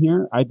creating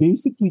here. I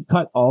basically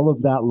cut all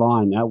of that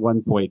lawn at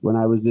one point when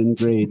I was in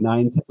grade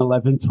 9, 10,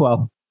 11,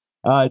 12,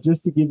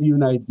 just to give you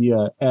an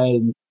idea.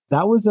 And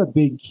that was a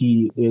big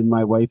key in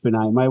my wife and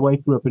I. My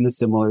wife grew up in a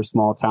similar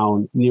small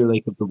town near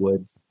Lake of the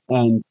Woods.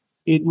 And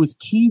it was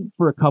key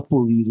for a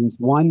couple of reasons.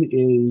 One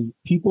is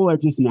people are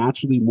just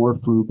naturally more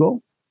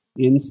frugal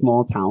in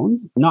small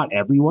towns. Not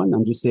everyone.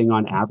 I'm just saying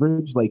on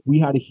average, like we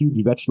had a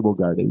huge vegetable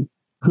garden.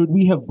 Could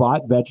we have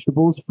bought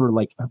vegetables for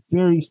like a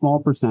very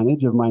small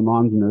percentage of my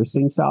mom's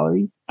nursing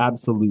salary?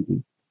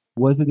 Absolutely.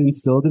 Was it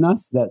instilled in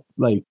us that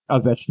like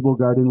a vegetable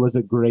garden was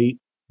a great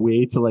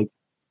way to like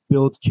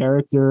build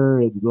character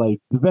and like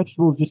the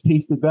vegetables just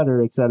tasted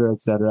better, et cetera,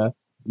 et cetera?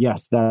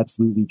 Yes, that's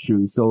absolutely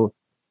true. So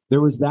there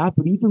was that,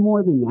 but even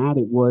more than that,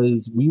 it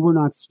was we were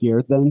not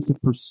scared then to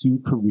pursue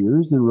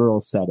careers in rural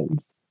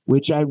settings.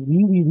 which I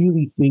really,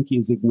 really think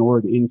is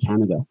ignored in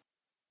Canada.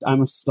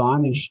 I'm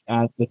astonished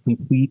at the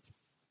complete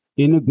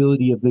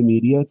inability of the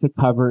media to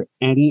cover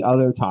any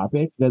other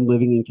topic than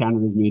living in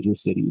Canada's major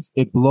cities.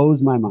 It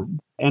blows my mind.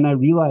 And I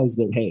realized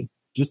that, hey,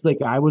 just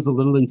like I was a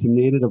little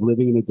intimidated of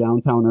living in a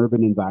downtown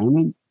urban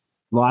environment,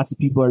 lots of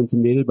people are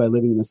intimidated by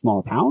living in a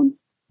small town,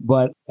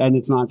 and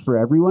it's not for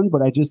everyone.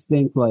 But I just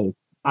think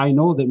I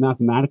know that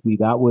mathematically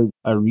that was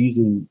a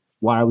reason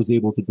why I was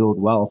able to build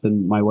wealth,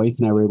 and my wife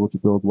and I were able to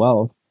build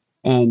wealth,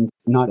 and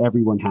not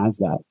everyone has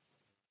that.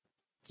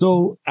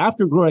 So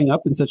after growing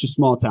up in such a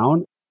small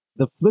town,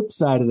 the flip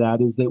side of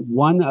that is that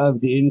one of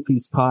the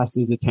increased costs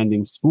is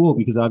attending school,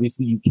 because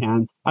obviously you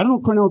can. I don't know,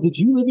 Cornell, did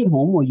you live at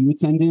home while you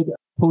attended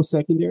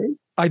post-secondary?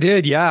 I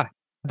did, yeah.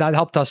 That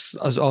helped us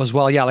as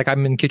well. Yeah, like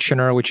I'm in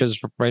Kitchener, which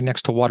is right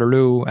next to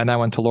Waterloo, and I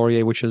went to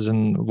Laurier, which is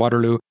in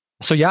Waterloo.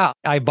 So yeah,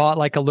 we bought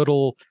a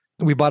little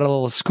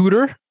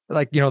scooter,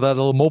 that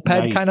little moped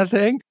kind of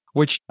thing,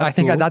 which That's I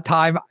think cool. At that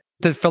time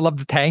to fill up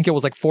the tank, it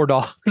was like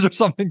 $4 or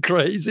something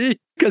crazy,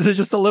 because it's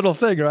just a little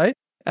thing, right?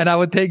 And I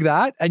would take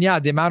that. And yeah,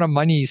 the amount of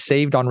money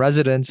saved on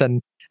residence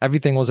and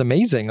everything was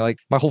amazing. Like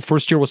my whole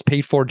first year was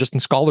paid for just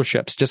in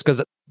scholarships, just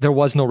because there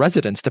was no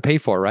residence to pay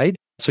for, right?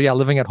 So yeah,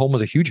 living at home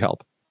was a huge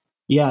help.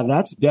 Yeah,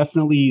 that's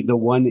definitely the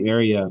one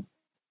area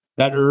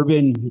that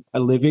urban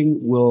living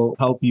will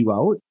help you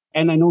out.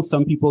 And I know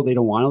some people, they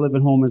don't want to live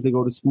at home as they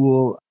go to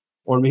school,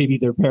 or maybe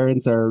their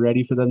parents are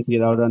ready for them to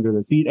get out under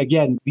their feet.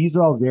 Again, these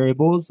are all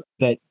variables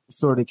that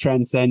sort of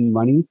transcend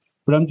money.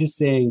 But I'm just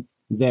saying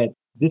that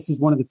this is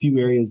one of the few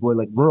areas where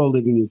rural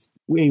living is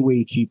way,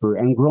 way cheaper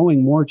and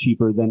growing more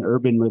cheaper than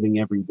urban living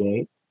every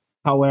day.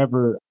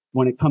 However,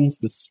 when it comes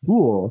to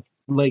school,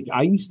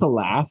 I used to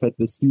laugh at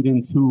the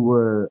students who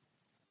were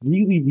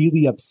really,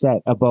 really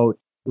upset about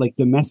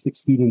domestic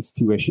students'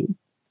 tuition,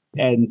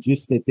 and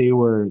just that they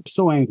were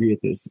so angry at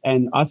this.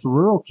 And us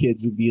rural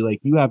kids would be like,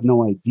 you have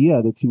no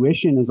idea. The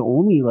tuition is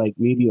only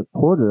maybe a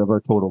quarter of our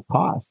total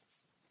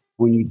costs.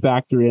 When you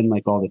factor in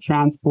all the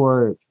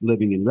transport,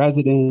 living in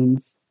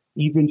residence,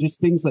 even just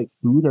things like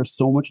food are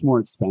so much more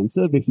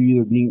expensive if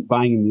you're either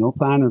buying a meal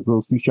plan or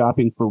grocery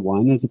shopping for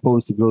one as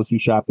opposed to grocery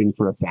shopping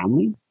for a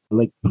family.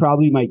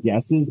 Probably my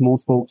guess is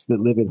most folks that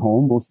live at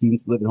home, most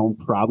students that live at home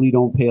probably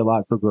don't pay a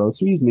lot for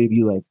groceries,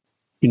 maybe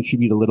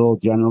contribute a little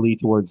generally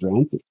towards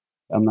rent.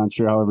 I'm not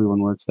sure how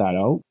everyone works that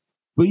out.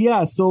 But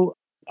yeah, so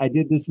I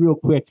did this real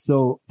quick.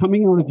 So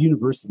coming out of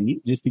university,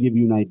 just to give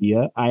you an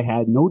idea, I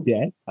had no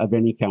debt of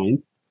any kind.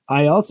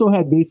 I also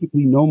had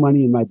basically no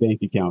money in my bank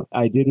account.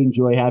 I did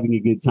enjoy having a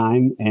good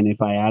time. And if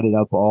I added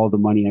up all the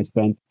money I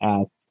spent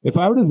if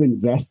I would have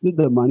invested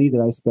the money that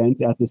I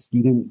spent at the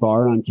student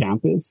bar on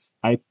campus,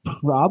 I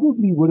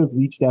probably would have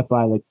reached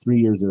FI 3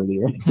 years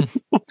earlier.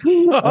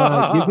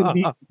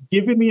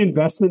 Given the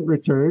investment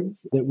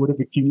returns that would have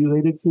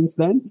accumulated since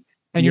then.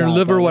 And your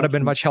liver would have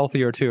been much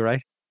healthier too,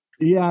 right?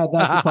 Yeah,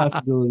 that's a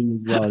possibility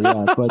as well.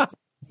 Yeah. But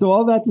so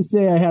all that to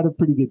say, I had a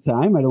pretty good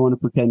time. I don't want to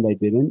pretend I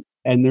didn't.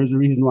 And there's a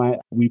reason why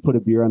we put a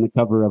beer on the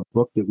cover of a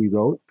book that we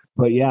wrote.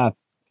 But yeah,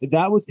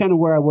 that was kind of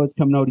where I was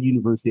coming out of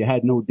university. I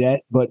had no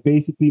debt, but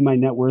basically my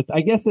net worth,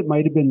 I guess it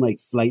might have been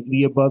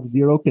slightly above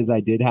zero because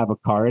I did have a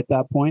car at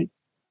that point.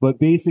 But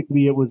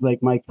basically it was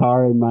my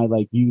car and my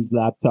used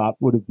laptop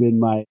would have been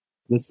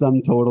the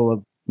sum total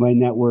of my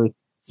net worth.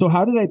 So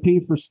how did I pay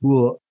for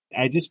school?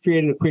 I just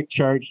created a quick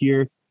chart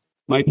here.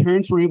 My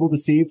parents were able to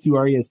save through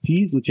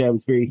RESPs, which I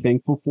was very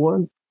thankful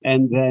for.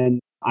 And then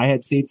I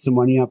had saved some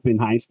money up in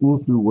high school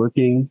through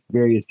working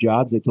various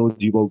jobs. I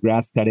told you about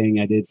grass cutting.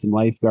 I did some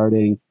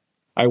lifeguarding.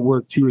 I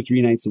worked 2 or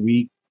 3 nights a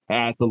week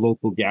at the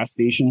local gas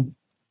station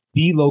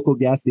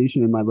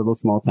in my little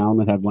small town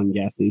that had one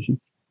gas station.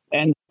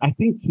 And I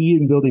think key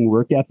in building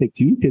work ethic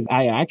too, because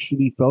I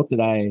actually felt that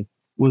I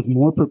was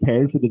more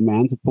prepared for the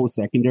demands of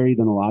post-secondary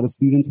than a lot of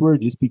students were,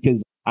 just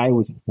because I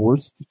was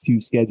forced to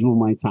schedule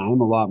my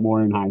time a lot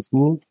more in high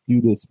school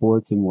due to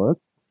sports and work.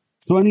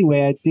 So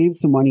anyway, I'd saved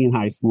some money in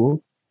high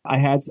school. I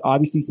had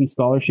obviously some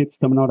scholarships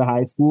coming out of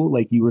high school,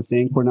 like you were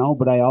saying, Cornell,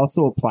 but I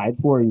also applied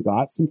for and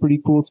got some pretty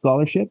cool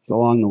scholarships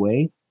along the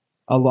way.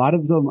 A lot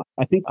of them,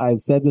 I think I've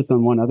said this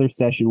on one other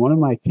session, one of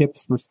my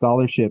tips for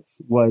scholarships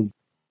was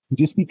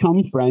just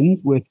become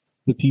friends with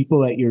the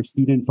people at your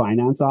student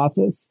finance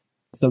office.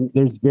 So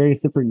there's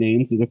various different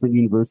names that different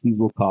universities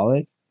will call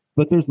it,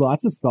 but there's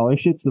lots of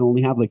scholarships that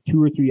only have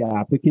 2 or 3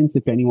 applicants,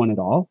 if anyone at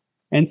all.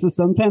 And so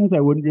sometimes I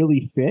wouldn't really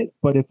fit,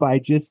 but if I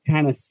just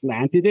kind of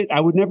slanted it,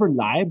 I would never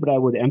lie, but I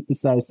would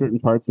emphasize certain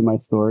parts of my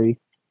story.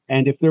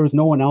 And if there was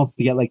no one else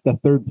to get the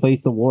 3rd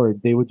place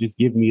award, they would just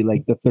give me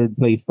the 3rd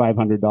place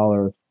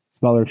 $500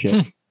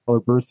 scholarship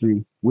or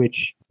bursary,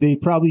 which they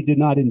probably did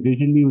not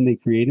envision me when they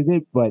created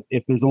it. But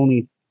if there's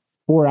only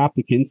 4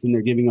 applicants and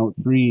they're giving out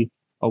 3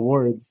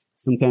 awards,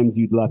 sometimes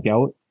you'd luck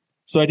out.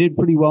 So I did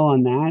pretty well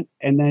on that.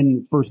 And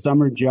then for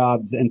summer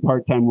jobs and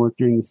part-time work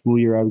during the school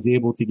year, I was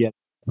able to get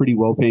pretty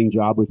well-paying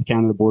job with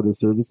Canada Border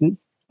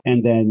Services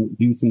and then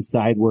do some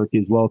side work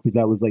as well, because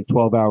that was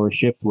 12-hour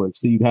shift work.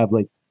 So you'd have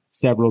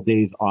several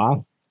days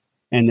off,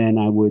 and then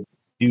I would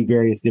do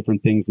various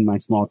different things in my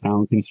small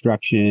town,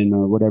 construction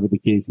or whatever the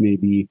case may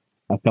be,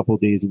 a couple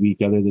of days a week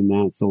other than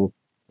that. So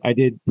I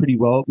did pretty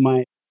well.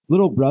 My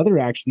little brother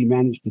actually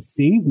managed to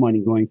save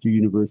money going through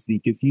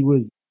university because he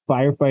was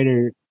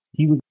firefighter.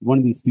 He was one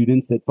of these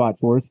students that fought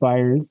forest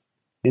fires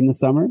in the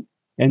summer.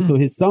 And so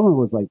his summer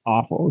was like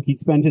awful. He'd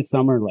spend his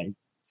summer like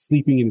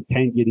sleeping in a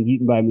tent, getting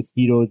eaten by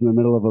mosquitoes in the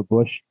middle of a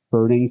bush,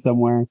 burning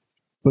somewhere.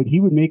 But he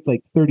would make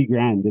like 30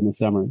 grand in the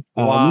summer.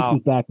 Wow. This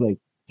was back like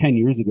 10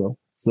 years ago.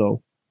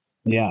 So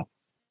yeah.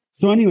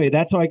 So anyway,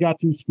 that's how I got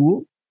through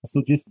school.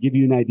 So just to give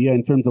you an idea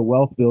in terms of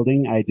wealth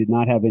building, I did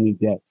not have any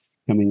debts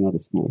coming out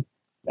of school.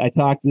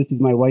 This is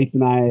my wife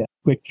and I,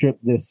 quick trip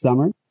this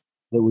summer.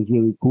 That was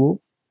really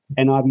cool.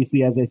 And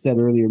obviously, as I said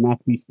earlier,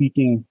 mathematically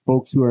speaking,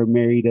 folks who are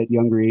married at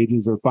younger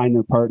ages or find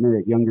their partner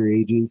at younger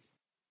ages,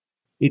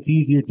 it's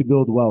easier to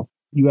build wealth.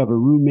 You have a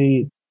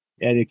roommate,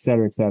 and et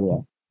cetera, et cetera.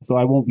 So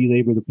I won't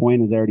belabor the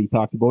point as I already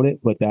talked about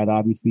it, but that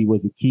obviously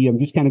was a key. I'm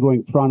just kind of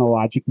going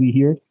chronologically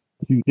here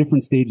through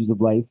different stages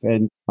of life.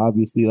 And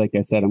obviously, like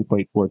I said, I'm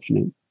quite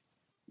fortunate.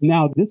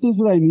 Now, this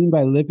is what I mean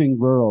by living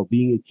rural,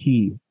 being a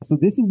key. So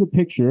this is a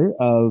picture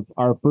of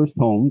our first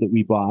home that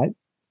we bought.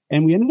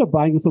 And we ended up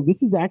buying this. So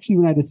this is actually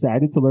when I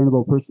decided to learn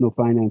about personal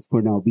finance,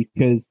 Cornell,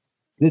 because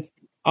this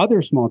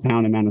other small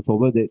town in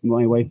Manitoba that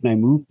my wife and I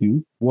moved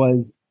to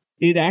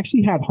it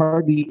actually had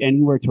hardly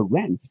anywhere to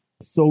rent.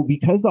 So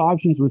because the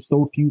options were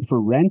so few for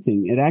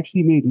renting, it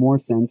actually made more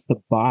sense to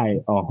buy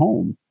a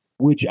home,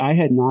 which I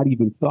had not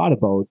even thought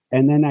about.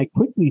 And then I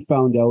quickly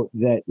found out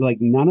that like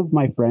none of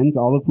my friends,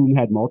 all of whom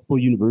had multiple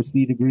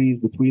university degrees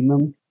between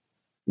them,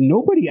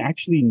 nobody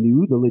actually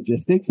knew the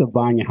logistics of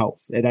buying a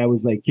house. And I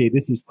was like, okay,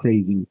 this is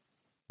crazy.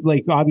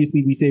 Like,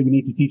 obviously we say we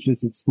need to teach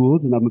this at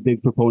schools and I'm a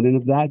big proponent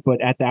of that. But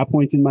at that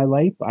point in my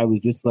life, I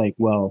was just like,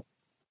 well,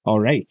 all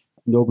right,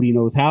 nobody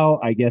knows how.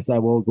 I guess I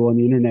will go on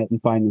the internet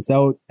and find this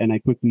out. And I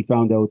quickly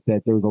found out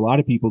that there was a lot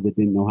of people that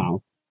didn't know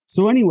how.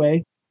 So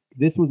anyway,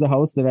 this was a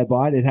house that I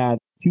bought. It had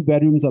 2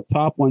 bedrooms up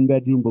top, 1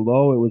 bedroom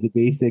below. It was a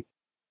basic,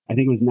 I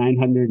think it was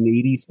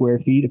 980 square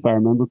feet, if I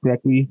remember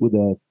correctly, with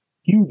a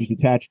huge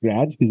detached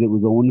garage because it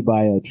was owned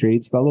by a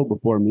trades fellow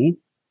before me.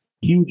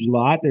 Huge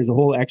lot. There's a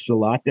whole extra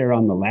lot there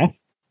on the left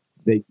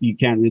that you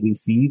can't really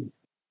see.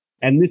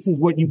 And this is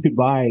what you could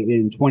buy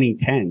in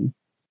 2010.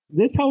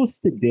 This house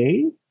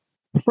today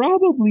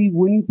probably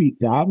wouldn't be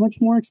that much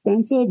more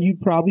expensive. You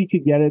probably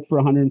could get it for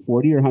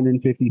 140 or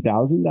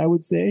 150,000, I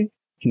would say,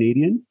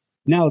 Canadian.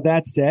 Now,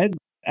 that said,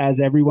 as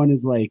everyone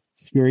is like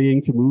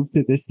scurrying to move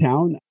to this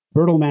town,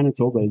 Birtle,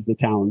 Manitoba is the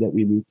town that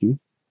we moved to.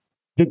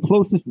 The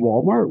closest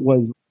Walmart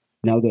was,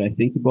 now that I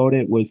think about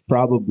it, was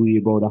probably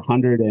about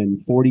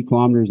 140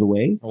 kilometers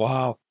away.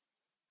 Wow.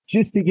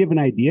 Just to give an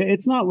idea,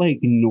 it's not like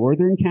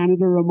northern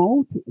Canada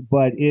remote,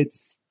 but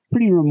it's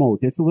pretty remote.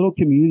 It's a little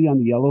community on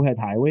the Yellowhead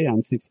Highway,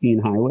 on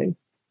 16 Highway.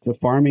 It's a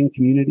farming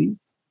community,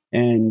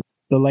 and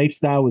the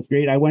lifestyle was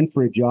great. I went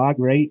for a jog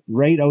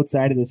right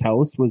outside of this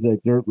house was a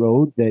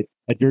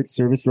dirt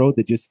service road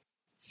that just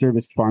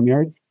serviced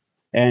farmyards.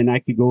 And I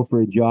could go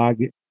for a jog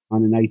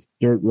on a nice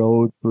dirt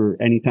road for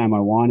any time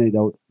I wanted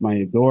out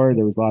my door.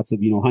 There was lots of,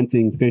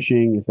 hunting,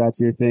 fishing, if that's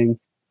your thing.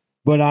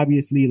 But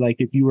obviously, like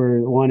if you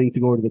were wanting to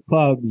go to the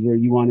clubs or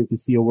you wanted to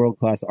see a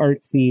world-class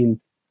art scene,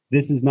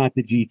 this is not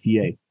the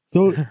GTA.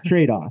 So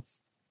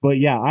trade-offs. But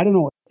yeah, I don't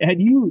know.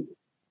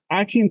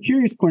 I'm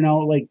curious,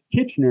 Cornell, like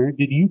Kitchener,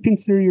 did you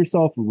consider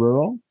yourself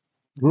rural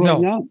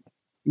growing up?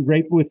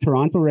 Right with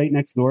Toronto right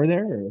next door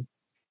there? Or?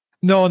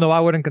 No, I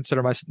wouldn't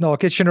consider myself. No,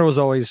 Kitchener was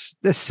always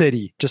a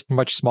city, just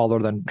much smaller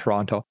than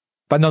Toronto.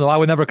 But no, I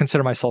would never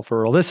consider myself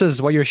rural. This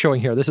is what you're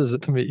showing here. This is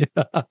it to me.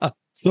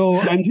 So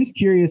I'm just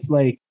curious,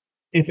 like,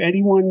 if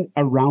anyone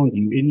around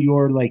you in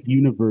your like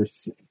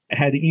universe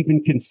had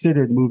even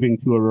considered moving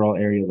to a rural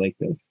area like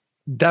this.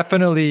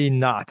 Definitely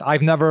not.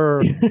 I've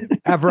never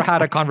ever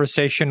had a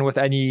conversation with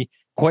any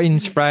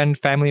acquaintance, friend,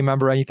 family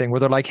member, anything where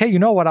they're like, hey, you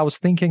know what? I was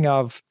thinking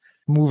of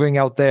moving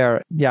out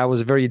there. Yeah, it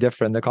was very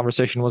different. The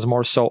conversation was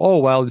more so, oh,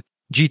 well,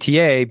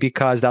 GTA,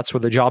 because that's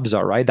where the jobs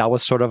are, right? That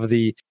was sort of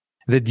the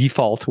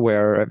default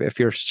where if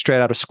you're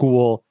straight out of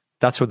school,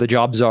 that's where the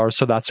jobs are.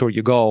 So that's where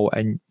you go.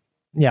 And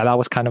yeah, that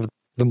was kind of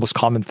the most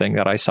common thing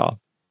that I saw.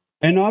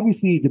 And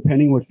obviously,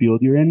 depending what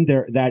field you're in,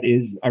 that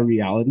is a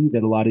reality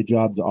that a lot of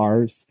jobs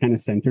are kind of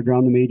centered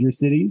around the major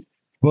cities.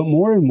 But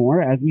more and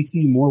more, as we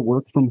see more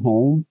work from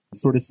home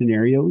sort of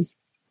scenarios,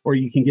 or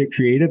you can get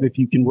creative if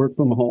you can work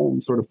from home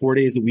sort of 4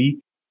 days a week,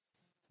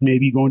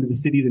 maybe going to the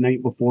city the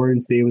night before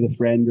and stay with a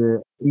friend,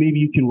 or maybe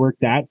you can work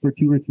that for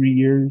 2 or 3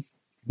 years,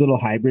 little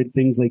hybrid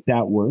things like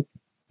that work.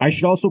 I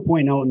should also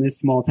point out in this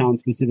small town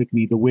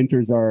specifically, the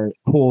winters are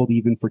cold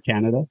even for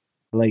Canada.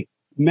 Like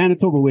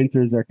Manitoba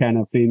winters are kind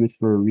of famous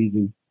for a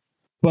reason.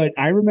 But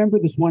I remember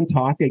this one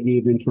talk I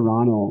gave in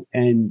Toronto,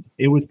 and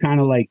it was kind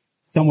of like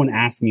someone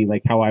asked me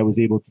like how I was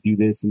able to do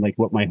this and like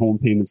what my home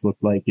payments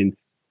looked like. And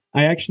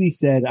I actually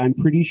said, I'm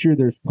pretty sure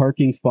there's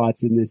parking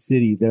spots in this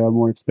city that are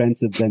more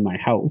expensive than my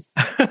house.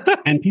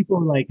 And people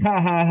are like, ha,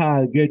 ha,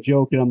 ha, good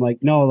joke. And I'm like,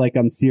 no, like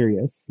I'm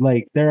serious.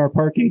 Like there are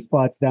parking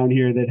spots down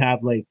here that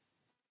have like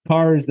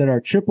cars that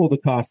are triple the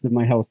cost of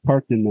my house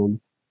parked in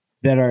them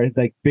that are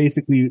like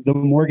basically the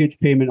mortgage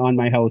payment on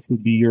my house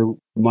would be your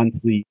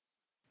monthly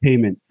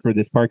payment for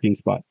this parking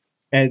spot.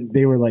 And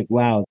they were like,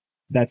 wow,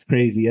 that's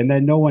crazy. And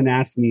then no one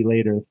asked me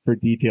later for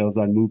details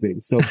on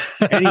moving. So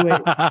anyway,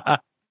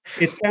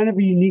 it's kind of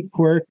a unique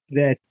quirk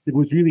that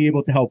was really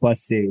able to help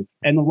us save.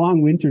 And the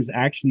long winters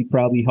actually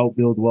probably help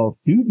build wealth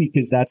too,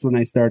 because that's when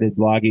I started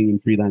blogging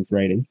and freelance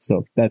writing.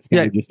 So that's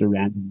kind of just a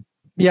random.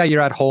 Yeah,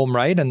 you're at home,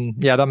 right? And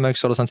yeah, that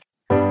makes total sense.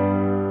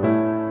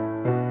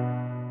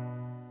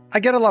 I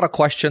get a lot of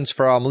questions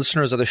from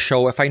listeners of the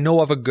show if I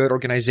know of a good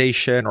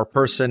organization or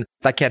person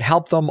that can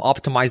help them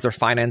optimize their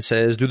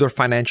finances, do their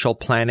financial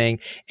planning,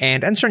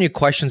 and answer any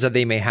questions that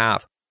they may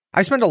have.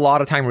 I spend a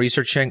lot of time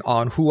researching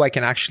on who I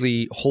can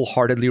actually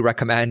wholeheartedly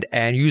recommend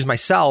and use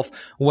myself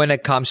when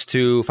it comes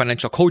to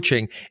financial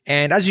coaching.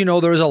 And as you know,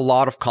 there is a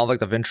lot of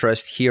conflict of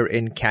interest here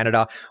in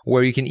Canada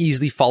where you can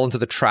easily fall into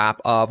the trap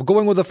of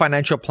going with a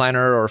financial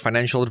planner or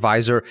financial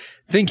advisor,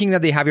 thinking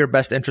that they have your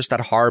best interest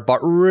at heart, but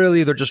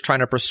really they're just trying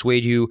to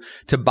persuade you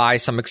to buy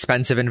some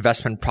expensive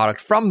investment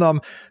product from them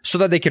so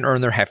that they can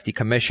earn their hefty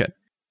commission.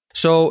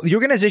 So the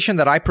organization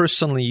that I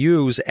personally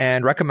use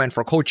and recommend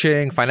for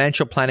coaching,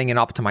 financial planning, and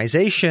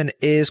optimization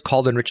is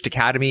called Enriched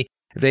Academy.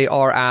 They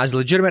are as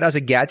legitimate as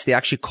it gets. They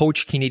actually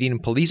coach Canadian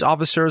police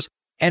officers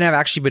and have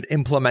actually been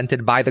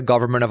implemented by the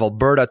government of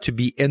Alberta to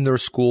be in their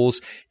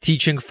schools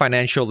teaching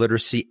financial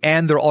literacy,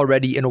 and they're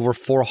already in over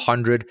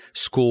 400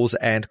 schools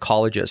and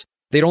colleges.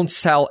 They don't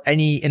sell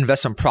any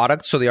investment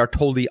products, so they are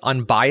totally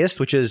unbiased,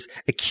 which is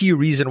a key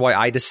reason why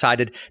I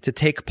decided to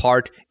take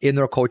part in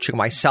their coaching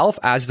myself,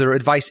 as their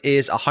advice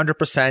is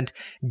 100%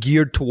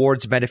 geared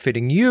towards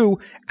benefiting you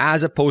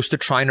as opposed to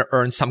trying to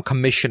earn some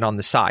commission on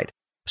the side.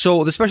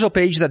 So the special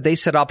page that they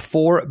set up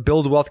for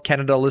Build Wealth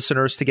Canada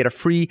listeners to get a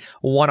free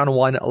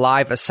one-on-one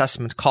live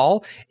assessment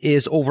call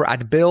is over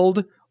at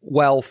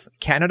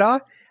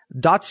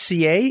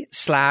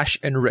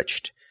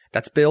buildwealthcanada.ca/enriched.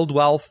 That's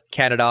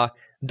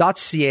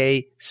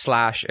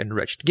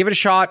buildwealthcanada.ca/enriched. Give it a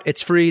shot.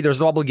 It's free. There's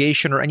no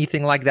obligation or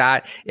anything like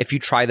that if you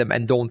try them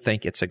and don't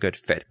think it's a good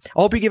fit. I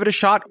hope you give it a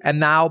shot. And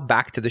now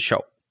back to the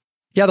show.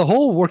 Yeah, the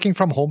whole working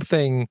from home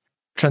thing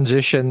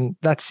transition,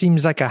 that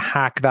seems like a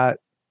hack that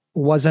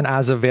wasn't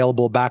as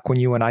available back when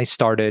you and I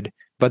started,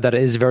 but that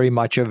is very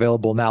much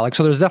available now.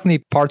 So there's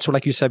definitely parts where,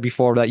 like you said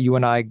before, that you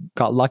and I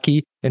got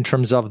lucky in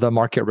terms of the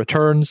market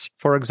returns,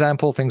 for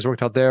example. Things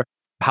worked out there.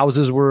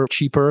 Houses were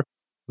cheaper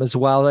as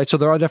well. Right? So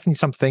there are definitely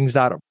some things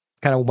that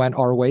kind of went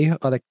our way,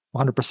 like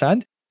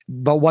 100%.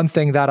 But one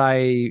thing that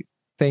I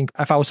think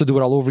if I was to do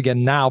it all over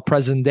again now,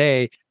 present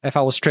day, if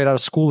I was straight out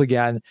of school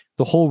again,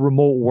 the whole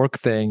remote work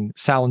thing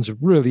sounds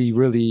really,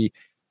 really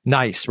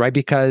nice, right?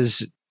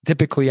 Because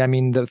typically, I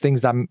mean, the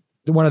things that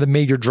one of the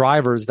major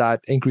drivers that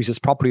increases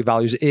property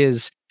values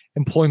is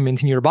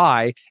employment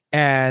nearby.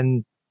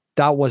 And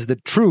that was the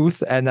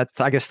truth. And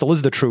that's, I guess, still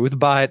is the truth.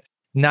 But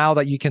now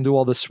that you can do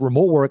all this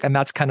remote work, and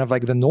that's kind of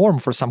like the norm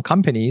for some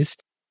companies,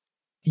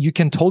 you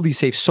can totally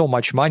save so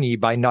much money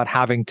by not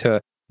having to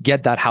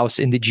get that house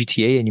in the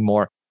GTA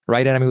anymore,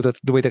 right? And I mean,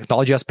 the way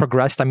technology has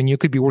progressed, I mean, you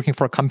could be working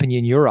for a company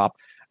in Europe,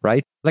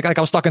 right? Like I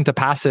was talking to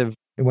Passive,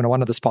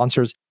 one of the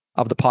sponsors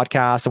of the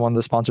podcast and one of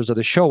the sponsors of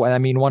the show. And I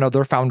mean, one of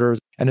their founders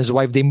and his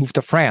wife, they moved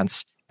to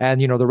France. And,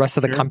 the rest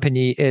of the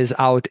company is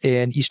out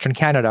in Eastern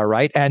Canada,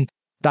 right? And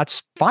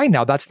that's fine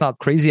now. That's not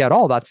crazy at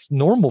all. That's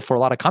normal for a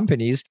lot of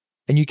companies.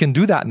 And you can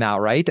do that now,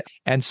 right?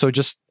 And so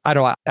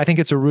I think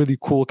it's a really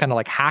cool kind of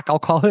like hack, I'll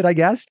call it, I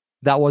guess,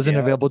 that wasn't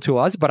available to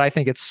us. But I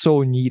think it's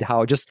so neat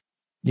how just,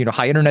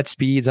 high internet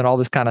speeds and all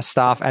this kind of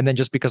stuff. And then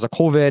just because of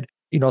COVID,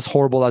 as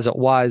horrible as it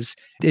was,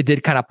 it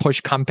did kind of push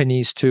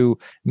companies to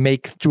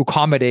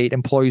accommodate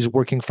employees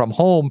working from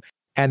home.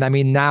 And I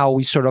mean, now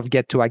we sort of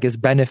get to, I guess,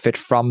 benefit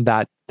from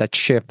that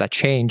shift, that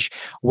change,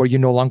 where you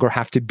no longer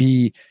have to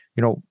be,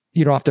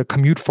 you don't have to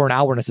commute for an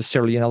hour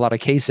necessarily in a lot of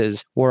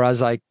cases.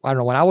 Whereas like, I don't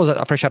know, when I was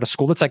fresh out of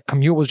school, it's like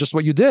commute was just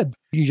what you did.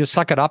 You just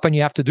suck it up and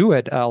you have to do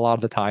it a lot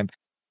of the time.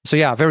 So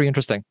yeah, very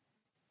interesting.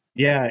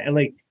 Yeah.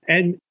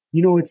 And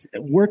it's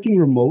working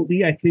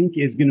remotely, I think,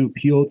 is going to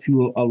appeal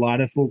to a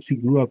lot of folks who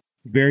grew up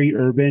very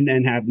urban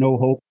and have no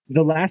hope.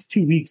 The last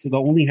 2 weeks, the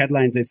only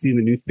headlines I've seen in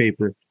the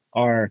newspaper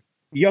are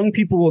young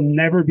people will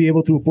never be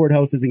able to afford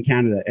houses in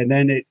Canada. And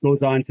then it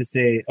goes on to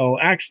say, oh,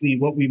 actually,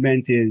 what we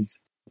meant is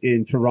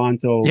in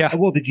Toronto,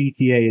 well, the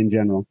GTA in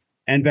general,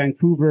 and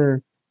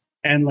Vancouver,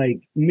 and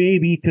like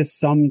maybe to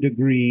some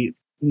degree,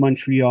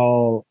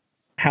 Montreal,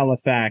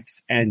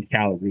 Halifax, and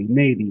Calgary.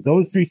 Maybe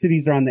those three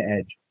cities are on the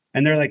edge.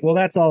 And they're like, well,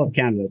 that's all of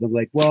Canada. They're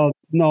like, well,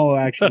 no,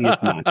 actually,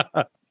 it's not.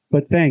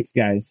 But thanks,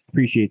 guys.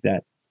 Appreciate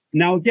that.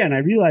 Now, again, I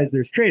realize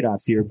there's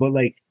trade-offs here, but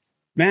like,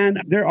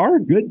 man, there are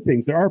good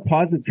things. There are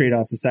positive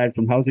trade-offs aside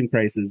from housing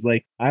prices.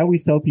 Like I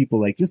always tell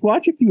people, like, just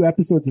watch a few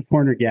episodes of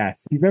Corner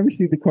Gas. If you've ever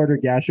seen the Corner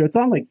Gas show, it's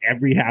on like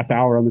every half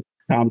hour on the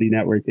Comedy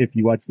Network. If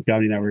you watch the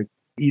Comedy Network,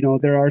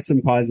 there are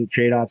some positive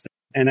trade-offs.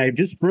 And I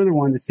just further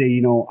wanted to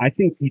say, I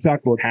think you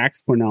talk about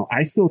hacks, Cornell.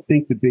 I still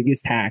think the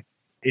biggest hack,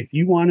 if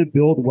you want to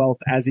build wealth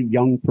as a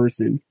young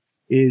person,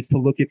 is to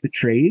look at the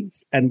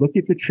trades and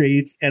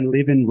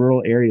live in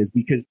rural areas,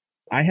 because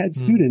I had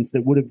students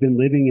that would have been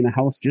living in a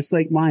house just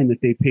like mine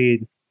that they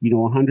paid,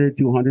 100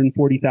 to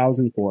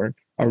 140,000 for,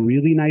 a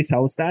really nice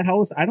house. That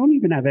house, I don't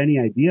even have any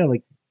idea.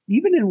 Like,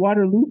 even in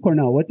Waterloo,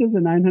 Cornell, what does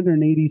a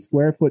 980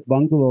 square foot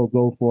bungalow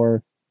go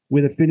for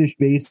with a finished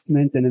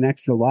basement and an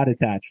extra lot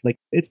attached? Like,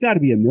 it's got to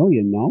be $1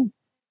 million, no?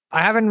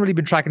 I haven't really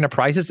been tracking the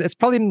prices. It's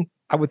probably,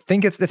 I would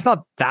think it's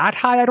not that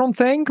high, I don't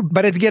think,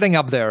 but it's getting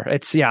up there.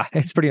 It's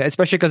pretty,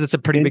 especially because it's a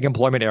pretty big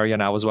employment area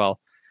now as well.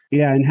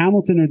 Yeah, in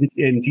Hamilton or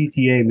in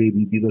GTA,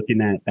 maybe be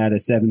looking at a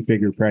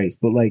 7-figure price.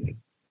 But like,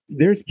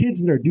 there's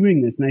kids that are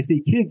doing this, and I say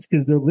kids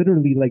because they're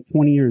literally like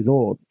 20 years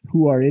old,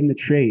 who are in the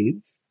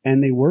trades,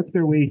 and they work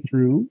their way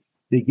through.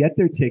 They get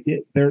their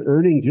ticket. They're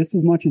earning just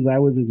as much as I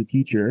was as a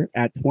teacher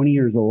at 20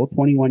 years old,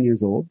 21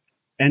 years old.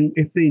 And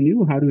if they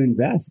knew how to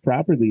invest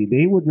properly,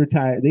 they would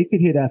retire. They could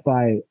hit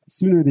FI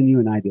sooner than you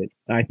and I did.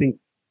 I think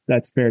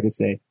that's fair to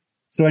say.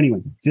 So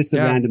anyway, just a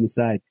random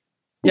aside.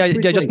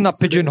 Just not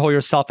pigeonhole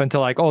yourself into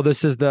like, oh,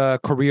 this is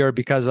the career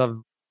because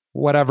of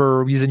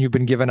whatever reason you've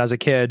been given as a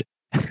kid.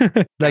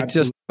 Like,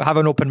 just have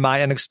an open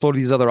mind and explore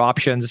these other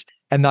options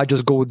and not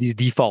just go with these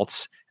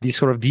defaults, these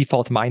sort of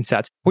default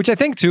mindsets, which I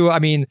think too, I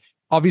mean,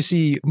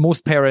 obviously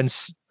most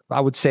parents,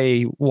 I would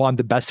say, want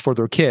the best for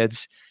their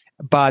kids,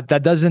 but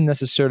that doesn't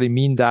necessarily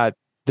mean that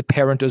the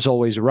parent is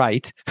always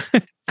right,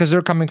 because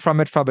they're coming from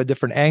it from a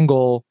different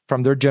angle,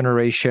 from their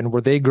generation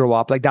where they grow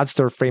up. Like, that's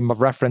their frame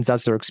of reference,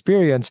 that's their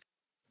experience.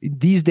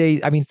 These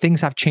days, I mean,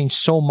 things have changed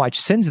so much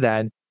since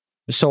then.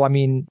 So, I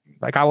mean,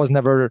 like, no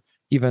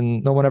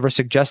one ever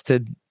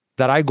suggested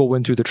that I go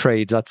into the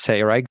trades, let's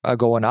say, right?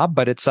 Going up.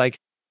 But it's like,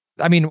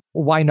 I mean,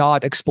 why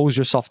not expose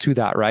yourself to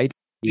that, right?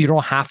 You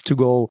don't have to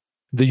go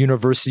the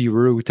university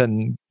route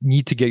and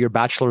need to get your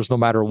bachelor's no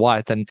matter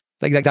what. And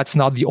like that's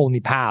not the only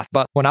path.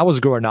 But when I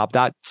was growing up,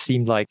 that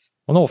seemed like,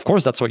 well, no, of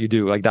course that's what you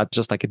do. Like, that's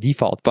just like a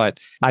default. But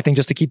I think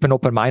just to keep an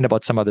open mind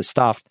about some of this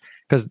stuff,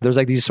 because there's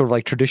like these sort of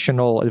like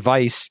traditional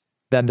advice.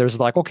 Then there's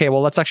like, okay,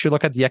 well, let's actually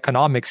look at the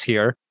economics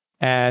here.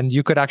 And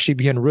you could actually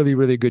be in really,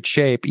 really good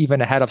shape,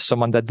 even ahead of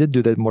someone that did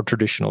do the more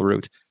traditional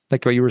route,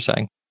 like what you were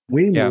saying.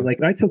 Way more. Yeah.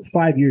 Like, I took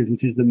 5 years,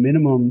 which is the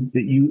minimum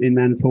that you in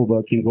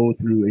Manitoba can go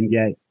through and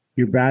get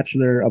your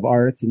Bachelor of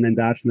Arts and then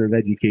Bachelor of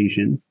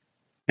Education.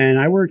 And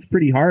I worked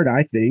pretty hard,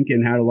 I think,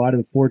 and had a lot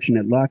of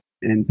fortunate luck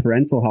and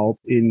parental help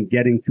in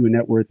getting to a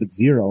net worth of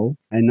 0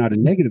 and not a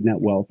negative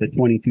net wealth at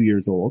 22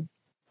 years old.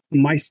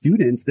 My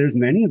students, there's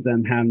many of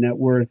them have net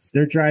worths.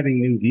 They're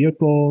driving new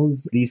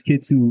vehicles. These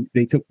kids who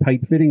they took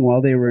pipe fitting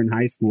while they were in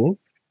high school,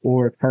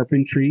 or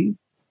carpentry,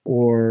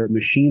 or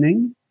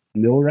machining,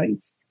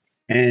 millwrights.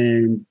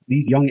 And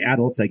these young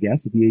adults, I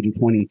guess, at the age of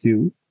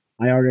 22,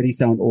 I already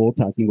sound old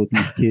talking about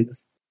these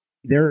kids.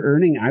 They're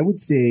earning, I would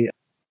say,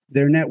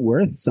 their net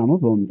worth, some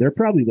of them, they're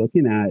probably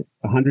looking at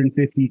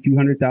 $150,000,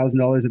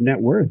 $200,000 of net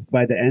worth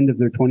by the end of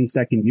their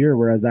 22nd year,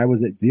 whereas I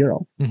was at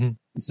 0. Mm-hmm.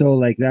 So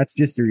like, that's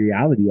just the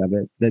reality of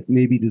it that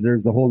maybe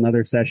deserves a whole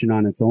nother session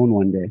on its own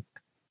one day.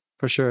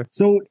 For sure.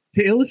 So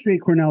to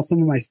illustrate, Cornell,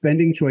 some of my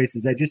spending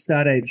choices, I just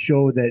thought I'd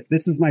show that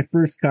this was my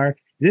first car.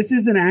 This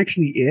isn't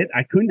actually it.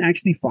 I couldn't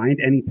actually find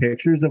any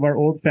pictures of our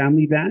old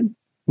family van,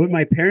 but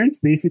my parents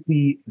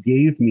basically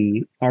gave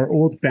me our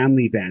old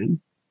family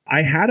van.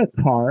 I had a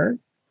car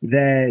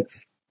that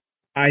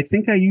I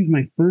think I used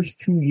my first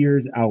 2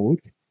 years out.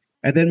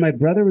 And then my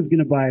brother was going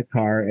to buy a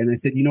car. And I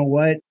said, you know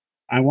what?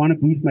 I want to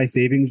boost my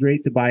savings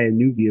rate to buy a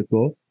new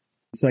vehicle.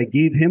 So I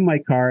gave him my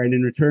car, and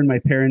in return, my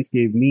parents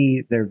gave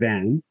me their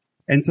van.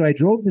 And so I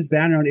drove this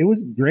van around. It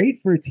was great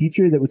for a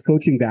teacher that was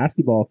coaching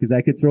basketball, because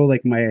I could throw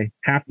like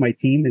half my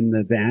team in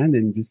the van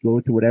and just go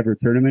to whatever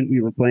tournament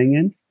we were playing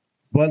in.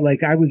 But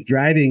like, I was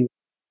driving,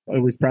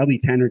 it was probably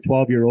 10 or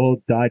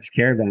 12-year-old Dodge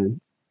Caravan.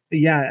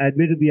 Yeah,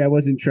 admittedly, I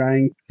wasn't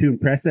trying to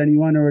impress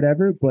anyone or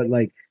whatever, but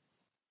like,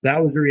 that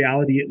was the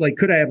reality. Like,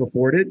 could I have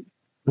afforded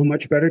a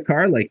much better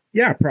car? Like,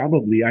 yeah,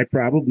 probably. I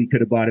probably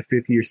could have bought a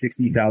 $50,000 or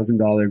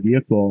 $60,000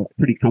 vehicle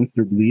pretty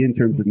comfortably in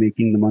terms of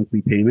making the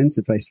monthly payments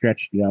if I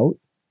stretched it out.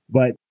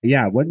 But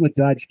yeah, went with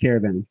Dodge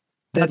Caravan.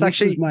 That's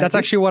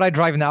actually what I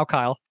drive now,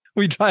 Kyle.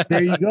 We drive.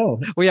 There you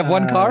go. We have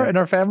one car in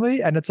our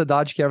family, and it's a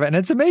Dodge Caravan, and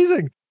it's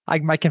amazing. I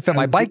can fit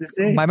my bike,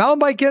 my mountain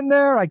bike in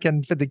there. I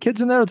can fit the kids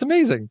in there. It's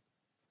amazing.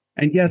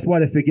 And guess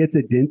what? If it gets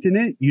a dent in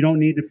it, you don't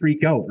need to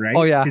freak out, right?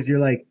 Oh, yeah. Because you're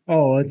like,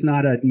 oh, it's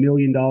not $1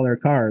 million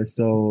car.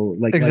 So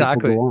like,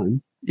 exactly. Life will go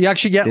on. You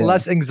actually get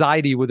less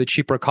anxiety with a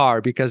cheaper car,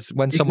 because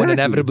when someone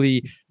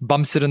inevitably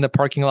bumps it in the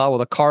parking lot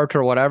with a cart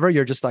or whatever,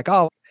 you're just like,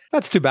 oh,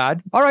 that's too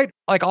bad. All right.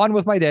 Like, on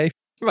with my day.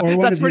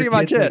 That's pretty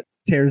much it. Like,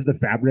 tears the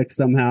fabric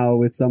somehow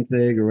with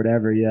something or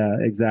whatever. Yeah,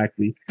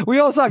 exactly. We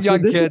also have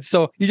young kids,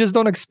 so you just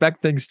don't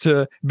expect things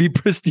to be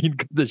pristine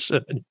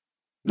condition.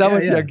 Not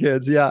with young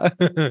kids. Yeah.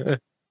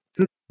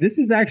 So this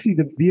is actually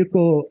the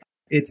vehicle.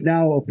 It's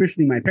now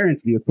officially my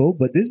parents' vehicle,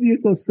 but this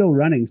vehicle is still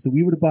running. So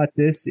we would have bought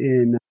this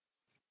in,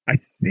 I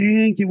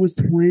think it was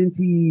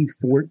 2013,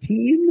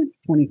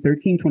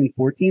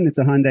 2014. It's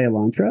a Hyundai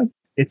Elantra.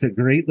 It's a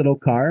great little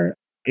car.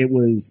 It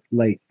was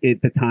like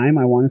at the time,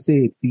 I want to say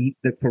it beat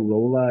the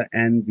Corolla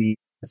and the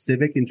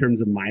Civic in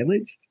terms of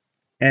mileage,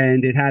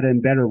 and it had a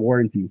better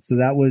warranty. So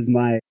that was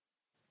my,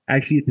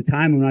 actually at the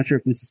time, I'm not sure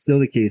if this is still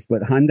the case,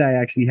 but Hyundai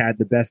actually had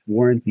the best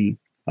warranty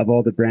of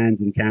all the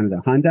brands in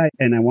Canada. Hyundai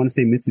and I want to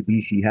say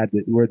Mitsubishi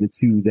were the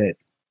two that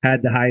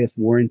had the highest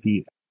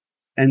warranty.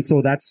 And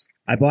so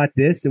I bought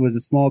this. It was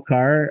a small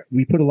car.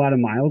 We put a lot of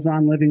miles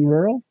on living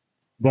rural,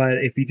 but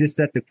if you just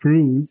set the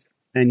cruise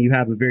and you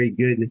have a very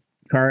good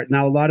car.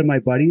 Now, a lot of my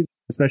buddies,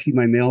 especially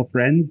my male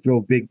friends,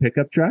 drove big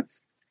pickup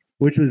trucks,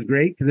 which was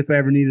great because if I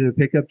ever needed a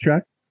pickup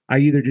truck, I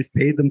either just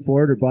paid them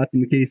for it or bought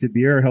them a case of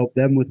beer or helped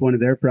them with one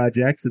of their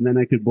projects. And then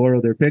I could borrow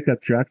their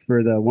pickup truck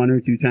for the 1 or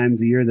 2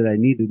 times a year that I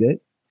needed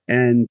it.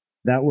 And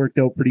that worked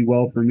out pretty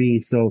well for me.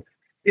 So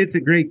it's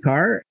a great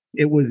car.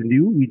 It was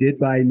new. We did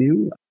buy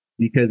new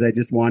because I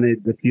just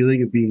wanted the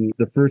feeling of being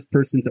the first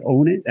person to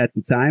own it at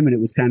the time. And it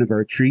was kind of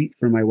our treat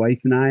for my wife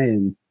and I.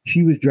 And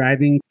she was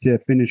driving to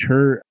finish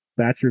her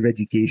Bachelor of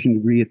Education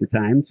degree at the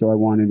time. So I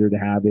wanted her to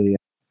have a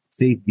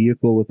safe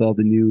vehicle with all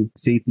the new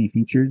safety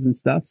features and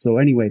stuff. So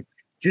anyway,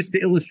 just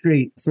to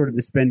illustrate sort of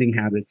the spending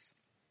habits.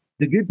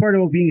 The good part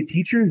about being a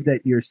teacher is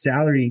that your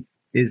salary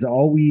is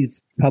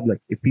always public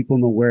if people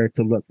know where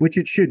to look, which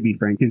it should be,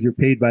 Frank, because you're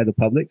paid by the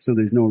public. So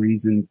there's no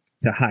reason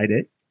to hide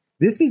it.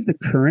 This is the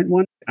current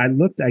one. I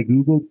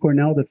Googled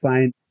Cornell to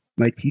find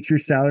my teacher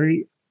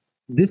salary.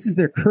 This is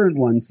their current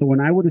one. So when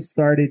I would have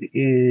started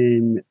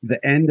in the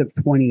end of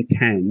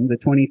 2010, the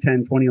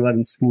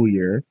 2010-2011 school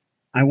year,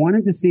 I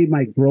wanted to say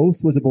my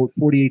gross was about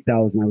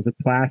 $48,000. I was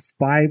a class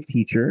 5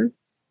 teacher.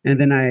 And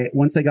then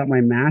once I got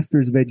my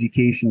master's of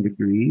education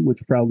degree, which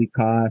probably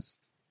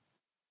cost,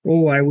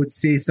 I would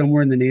say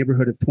somewhere in the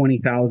neighborhood of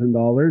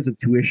 $20,000 of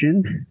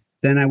tuition,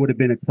 then I would have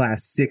been a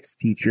class 6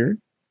 teacher.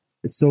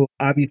 So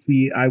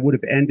obviously I would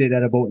have ended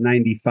at about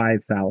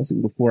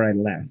 95,000 before I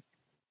left.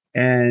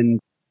 And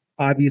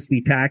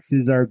obviously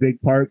taxes are a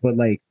big part, but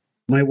like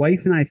my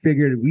wife and I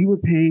figured we were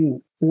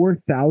paying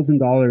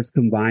 $4,000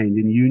 combined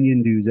in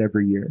union dues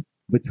every year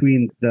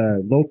between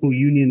the local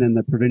union and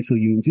the provincial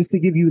union, just to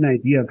give you an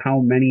idea of how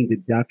many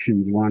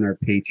deductions were on our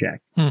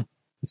paycheck.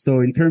 So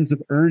in terms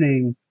of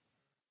earning,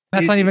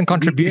 that's not even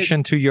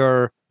contribution to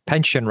your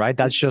pension, right?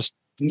 That's just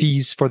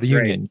fees for the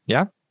union. Right.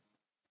 Yeah.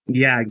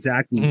 Yeah,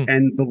 exactly.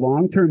 And the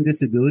long-term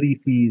disability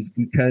fees,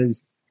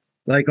 because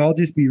like, I'll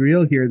just be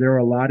real here. There are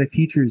a lot of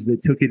teachers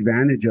that took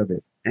advantage of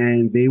it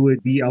and they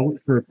would be out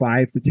for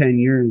 5 to 10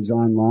 years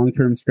on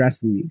long-term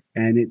stress leave.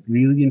 And it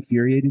really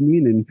infuriated me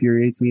and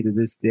infuriates me to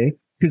this day.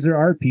 Because there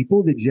are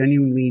people that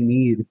genuinely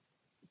need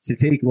to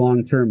take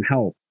long-term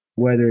help,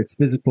 whether it's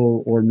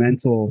physical or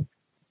mental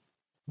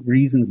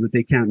reasons that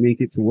they can't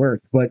make it to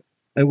work. But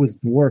it was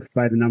dwarfed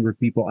by the number of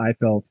people I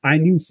felt. I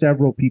knew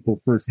several people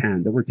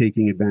firsthand that were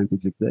taking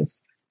advantage of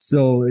this.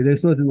 So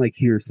this wasn't like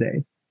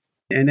hearsay.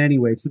 And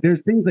anyway, so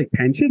there's things like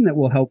pension that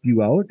will help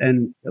you out.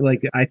 And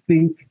like, I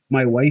think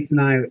my wife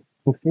and I,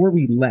 before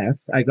we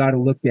left, I got to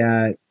look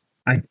at,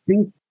 I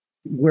think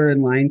we're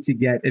in line to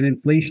get an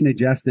inflation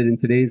adjusted in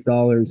today's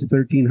dollars,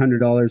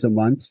 $1,300 a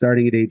month,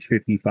 starting at age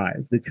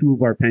 55, the two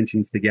of our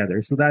pensions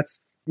together. So that's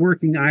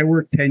working. I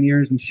worked 10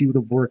 years and she would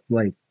have worked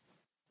like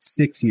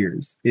 6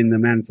 years in the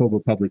Manitoba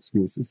public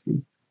school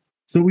system.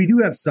 So we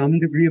do have some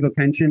degree of a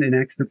pension, an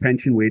extra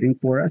pension waiting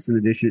for us in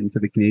addition to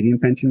the Canadian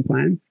pension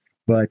plan.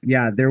 But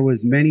yeah, there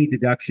was many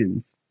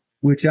deductions,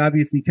 which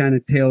obviously kind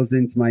of tails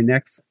into my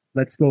next.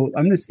 Let's go.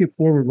 I'm going to skip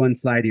forward one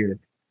slide here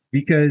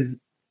because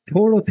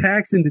total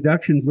tax and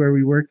deductions where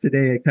we work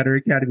today at Qatar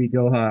Academy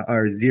Doha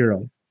are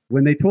zero.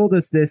 When they told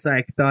us this,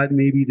 I thought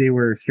maybe they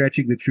were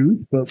stretching the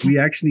truth, but we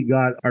actually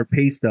got our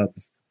pay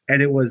stubs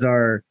and it was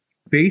our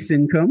base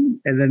income.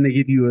 And then they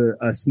give you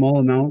a small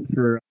amount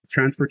for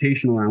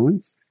transportation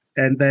allowance.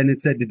 And then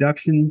it said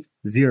deductions,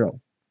 zero.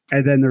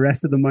 And then the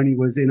rest of the money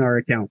was in our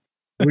account,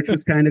 which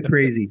was kind of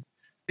crazy.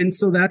 And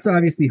so that's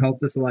obviously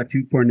helped us a lot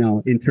too,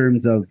 Cornell, in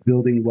terms of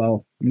building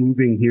wealth,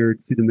 moving here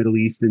to the Middle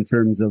East in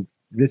terms of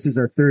this is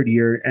our 3rd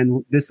year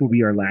and this will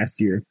be our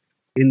last year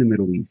in the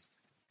Middle East.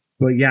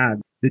 But yeah,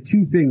 the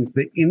two things,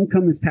 the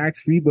income is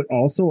tax-free, but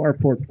also our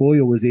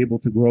portfolio was able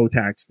to grow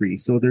tax-free.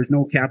 So there's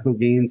no capital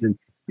gains. And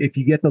if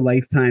you get the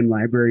lifetime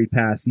library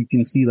pass, you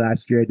can see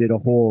last year I did a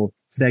whole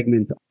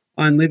segment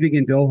on living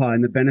in Doha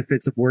and the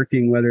benefits of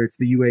working, whether it's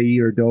the UAE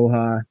or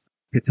Doha,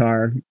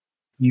 Qatar.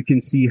 You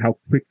can see how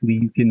quickly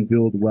you can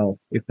build wealth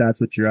if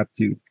that's what you're up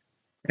to.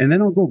 And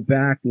then I'll go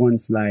back one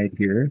slide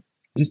here.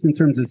 Just in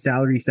terms of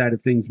salary side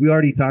of things, we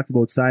already talked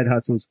about side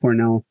hustles,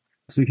 Cornell.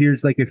 So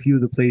here's like a few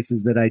of the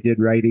places that I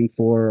did writing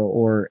for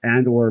or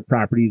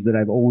properties that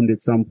I've owned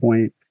at some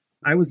point.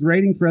 I was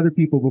writing for other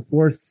people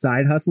before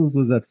side hustles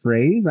was a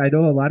phrase. I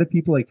know a lot of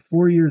people like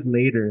 4 years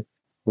later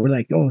were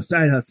like, oh,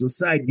 side hustles,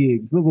 side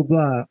gigs, blah, blah,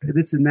 blah,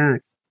 this and that.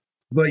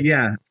 But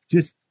yeah,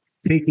 just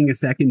taking a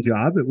second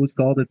job, it was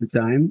called at the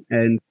time.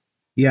 And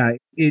yeah,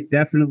 it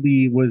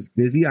definitely was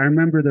busy. I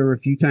remember there were a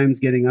few times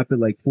getting up at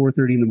like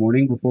 4:30 in the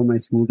morning before my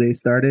school day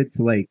started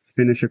to like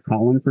finish a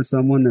column for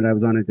someone that I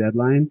was on a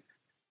deadline.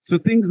 So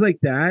things like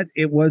that,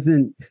 it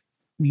wasn't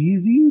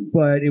easy,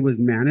 but it was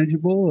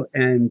manageable.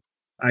 And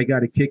I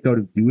got a kick out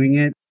of doing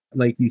it.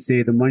 Like you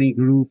say, the money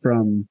grew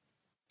from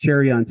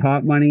cherry on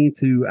top money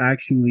to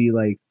actually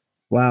like,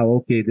 wow,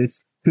 okay,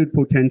 this could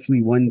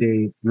potentially one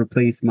day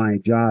replace my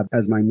job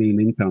as my main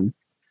income.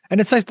 And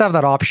it's nice to have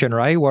that option,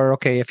 right? Where,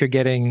 okay, if you're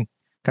getting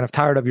kind of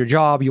tired of your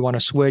job, you want to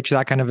switch,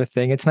 that kind of a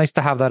thing. It's nice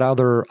to have that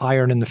other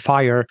iron in the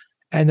fire.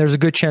 And there's a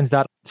good chance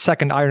that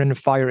second iron in the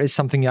fire is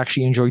something you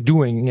actually enjoy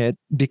doing it,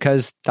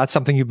 because that's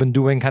something you've been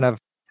doing kind of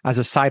as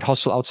a side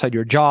hustle outside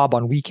your job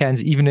on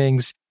weekends,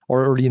 evenings,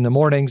 or early in the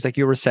mornings, like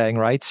you were saying,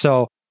 right?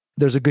 So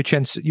there's a good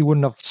chance you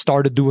wouldn't have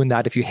started doing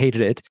that if you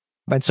hated it.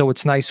 And so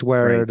it's nice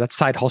where that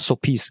side hustle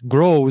piece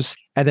grows,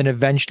 and then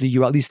eventually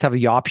you at least have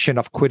the option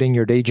of quitting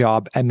your day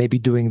job and maybe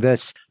doing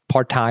this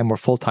part-time or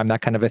full-time,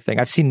 that kind of a thing.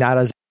 I've seen that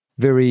as a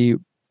very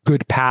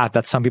good path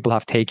that some people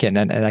have taken,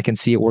 and I can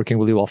see it working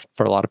really well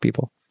for a lot of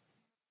people.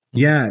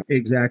 Yeah,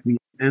 exactly.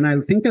 And I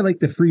think I like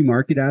the free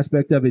market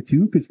aspect of it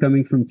too, because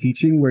coming from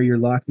teaching where you're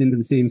locked into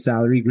the same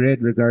salary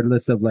grid,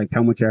 regardless of like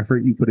how much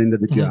effort you put into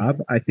the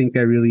job, I think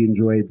I really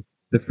enjoyed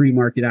the free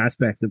market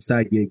aspect of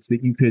side gigs,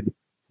 that you could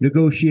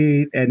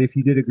negotiate. And if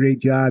you did a great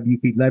job, you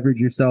could leverage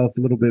yourself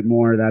a little bit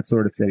more, that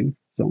sort of thing.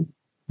 So,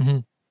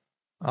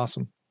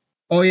 Awesome.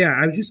 Oh, yeah.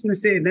 I was just going to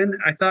say, then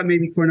I thought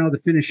maybe, Cornell, to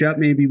finish up,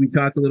 maybe we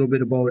talk a little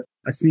bit about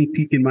a sneak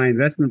peek in my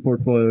investment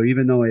portfolio,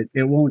 even though it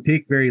won't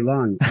take very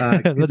long.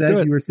 Because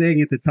as you were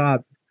saying at the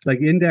top, like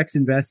index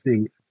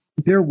investing,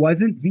 there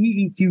wasn't,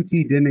 VEQT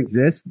didn't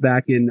exist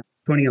back in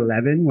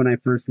 2011 when I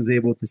first was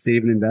able to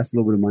save and invest a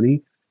little bit of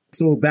money.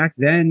 So back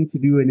then, to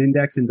do an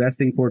index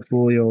investing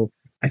portfolio,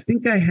 I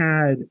think I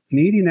had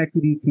Canadian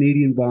equity,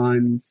 Canadian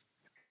bonds,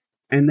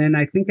 and then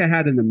I think I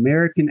had an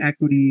American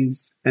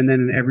equities, and then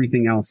an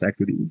everything else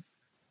equities,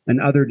 and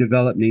other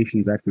developed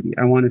nations equity.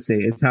 I want to say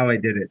it's how I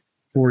did it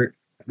for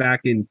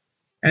back in.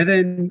 And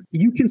then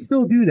you can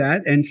still do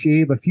that and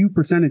shave a few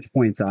percentage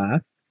points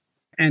off.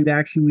 And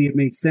actually, it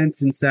makes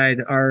sense inside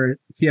our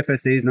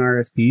TFSAs and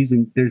RSPs.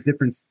 And there's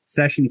different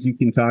sessions you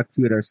can talk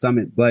to at our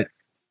summit. But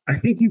I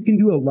think you can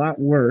do a lot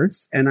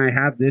worse. And I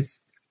have this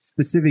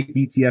specific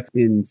ETF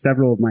in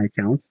several of my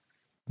accounts.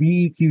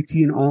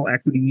 VEQT and all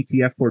equity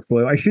ETF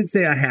portfolio. I should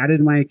say I had it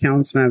in my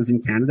accounts when I was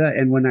in Canada.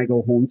 And when I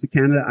go home to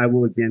Canada, I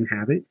will again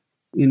have it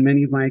in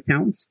many of my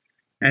accounts.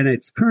 And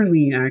it's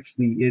currently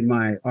actually in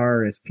my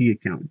RRSP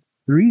account.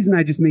 The reason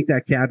I just make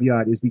that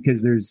caveat is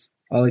because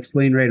I'll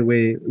explain right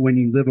away, when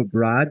you live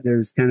abroad,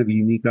 there's kind of a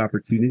unique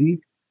opportunity.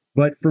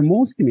 But for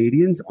most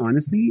Canadians,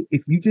 honestly,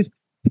 if you just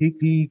take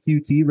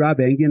VEQT, Rob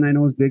Engen, I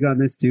know, is big on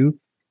this too,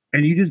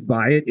 and you just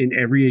buy it in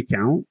every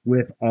account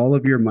with all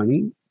of your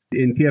money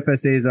in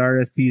TFSAs,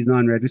 RSPs,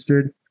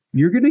 non-registered,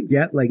 you're going to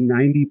get like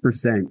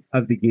 90%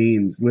 of the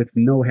gains with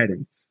no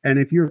headaches. And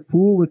if you're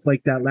cool with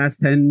like that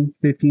last 10,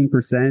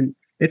 15%,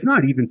 it's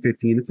not even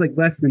 15, it's like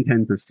less than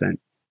 10%,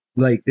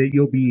 like that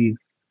you'll be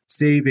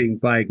saving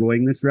by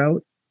going this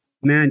route.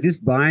 Man,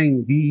 just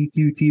buying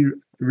VEQT,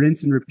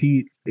 rinse and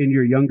repeat in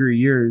your younger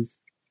years,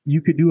 you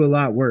could do a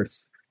lot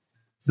worse.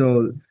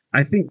 So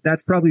I think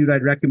that's probably what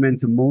I'd recommend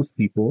to most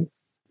people.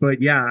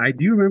 But yeah, I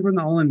do remember when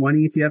the all-in-one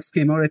ETFs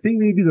came out. I think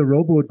maybe the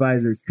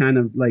robo-advisors kind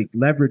of like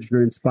leveraged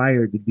or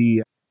inspired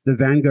the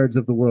vanguards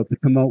of the world to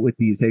come out with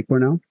these. Hey,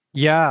 Cornell?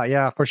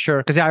 Yeah, for sure.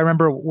 Because I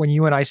remember when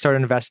you and I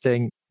started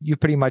investing, you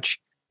pretty much,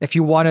 if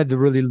you wanted the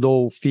really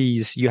low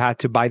fees, you had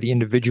to buy the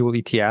individual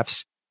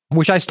ETFs,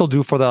 which I still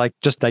do for the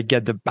just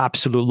get the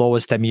absolute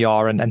lowest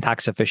MER and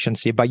tax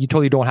efficiency. But you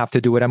totally don't have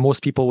to do it. And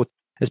most people,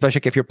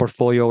 especially if your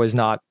portfolio is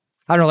not,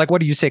 I don't know, like, what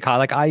do you say, Kyle?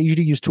 Like, I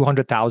usually use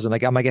 200,000.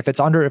 Like, I'm like, if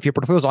your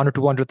portfolio is under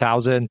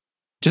 200,000,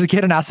 just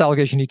get an asset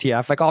allocation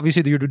ETF. Like,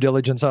 obviously do your due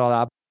diligence and all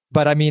that.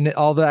 But I mean,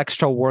 all the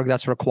extra work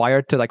that's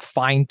required to like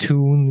fine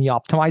tune the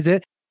optimize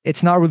it,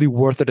 it's not really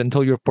worth it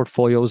until your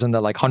portfolio is in the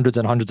like hundreds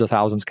and hundreds of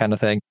thousands kind of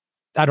thing.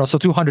 I don't know. So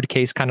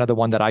 200K is kind of the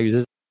one that I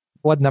use.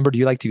 What number do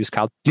you like to use,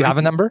 Kyle? Do you have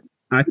a number?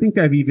 I think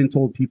I've even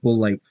told people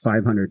like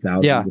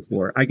 500,000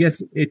 before. I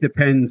guess it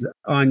depends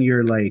on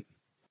your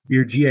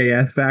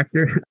GAF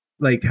factor.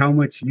 Like how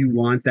much you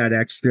want that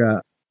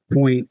extra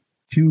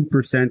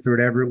 0.2% or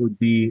whatever it would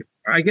be.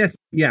 I guess,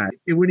 yeah,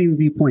 it wouldn't even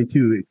be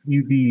 0.2.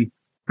 You'd be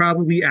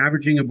probably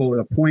averaging about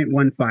a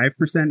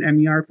 0.15%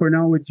 MER,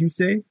 Cornell, would you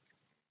say?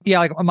 Yeah,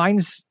 like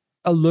mine's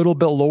a little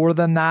bit lower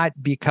than that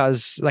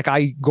because like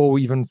I go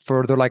even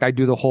further. Like I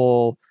do the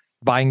whole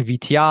buying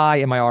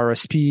VTI in my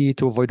RSP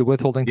to avoid the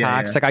withholding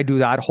tax. Yeah. Like I do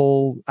that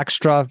whole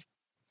extra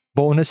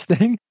bonus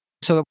thing.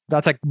 So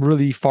that's like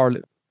really far.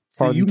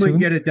 So you might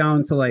get it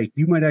down to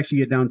you might actually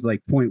get down to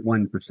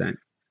 0.1%.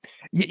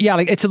 Yeah,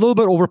 like it's a little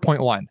bit over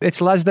 0.1. It's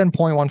less than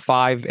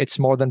 0.15. It's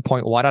more than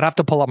 0.1. I'd have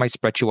to pull up my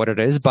spreadsheet what it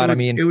is, but I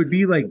mean, it would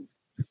be like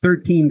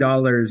 $13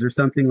 or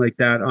something like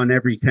that on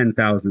every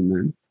 10,000.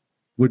 Then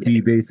would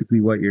be basically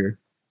what you're.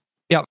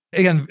 Yeah,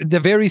 again, the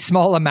very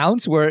small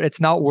amounts where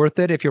it's not worth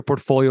it if your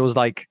portfolio is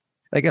like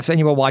if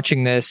anyone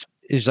watching this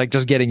is like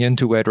just getting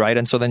into it, right?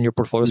 And so then your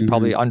portfolio is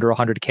probably under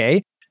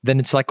 100K. Then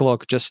it's like,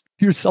 look, just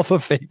do yourself a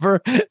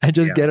favor and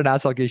just get an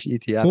asset allocation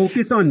ETF.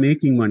 Focus on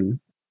making money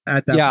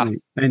at that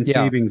point and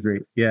savings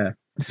rate. Yeah.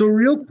 So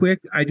real quick,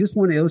 I just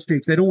want to illustrate,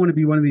 because I don't want to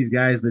be one of these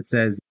guys that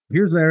says,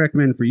 here's what I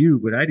recommend for you,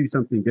 but I do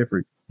something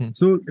different.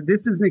 So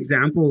this is an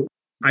example.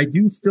 I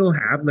do still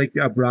have like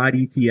a broad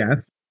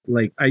ETF.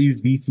 Like I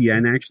use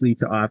VCN actually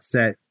to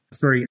offset,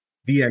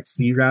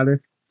 VXC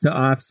rather, to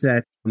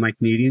offset my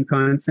Canadian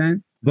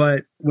content.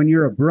 But when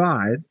you're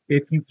abroad,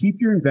 if you keep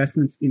your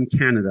investments in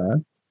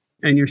Canada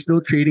and you're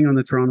still trading on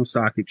the Toronto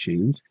Stock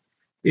Exchange,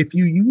 if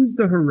you use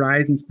the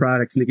Horizons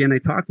products, and again, I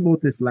talked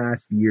about this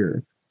last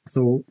year,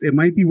 so it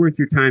might be worth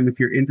your time if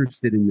you're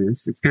interested in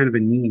this. It's kind of a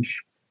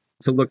niche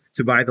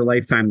to buy the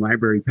lifetime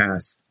library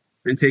pass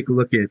and take a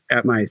look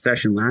at my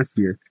session last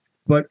year.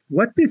 But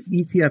what this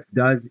ETF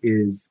does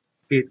is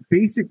it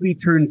basically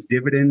turns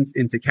dividends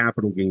into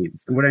capital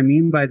gains. And what I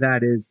mean by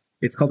that is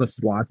it's called a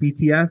swap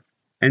ETF.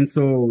 And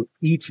so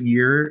each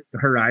year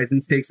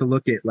Horizons takes a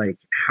look at like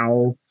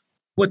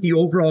what the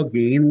overall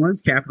gain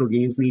was, capital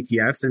gains in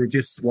ETFs, and it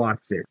just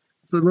swaps it.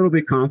 It's a little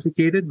bit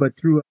complicated, but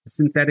through a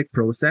synthetic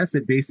process,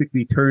 it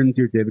basically turns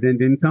your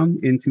dividend income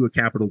into a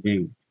capital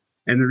gain.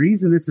 And the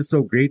reason this is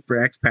so great for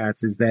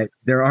expats is that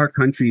there are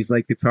countries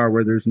like Qatar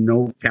where there's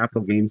no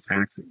capital gains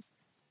taxes.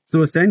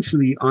 So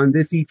essentially on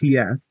this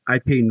ETF, I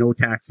pay no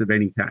tax of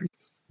any kind,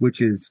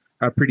 which is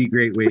a pretty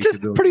great way to build.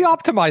 Which is pretty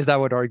optimized, I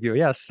would argue.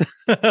 Yes.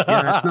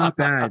 Yeah, it's not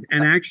bad.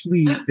 And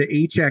actually the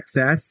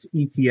HXS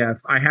ETF,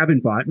 I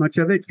haven't bought much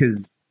of it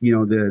because,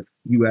 the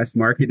US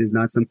market is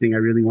not something I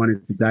really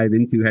wanted to dive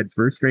into head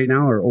first right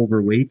now or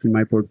overweight in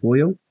my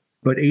portfolio.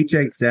 But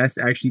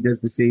HXS actually does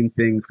the same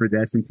thing for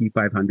the S&P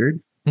 500,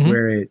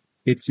 where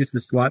it's just a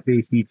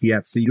swap-based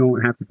ETF. So you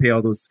don't have to pay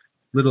all those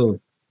little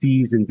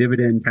fees and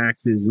dividend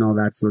taxes and all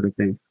that sort of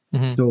thing.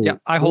 So yeah,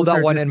 I hold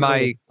that one in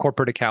my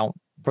corporate account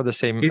for the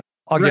same.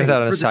 I'll get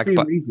that in a sec.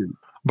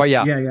 But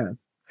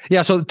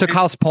yeah. So to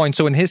Kyle's point,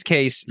 so in his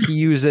case, he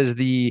uses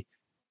the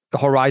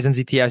Horizons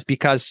ETFs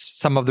because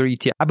some of their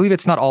ETF, I believe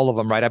it's not all of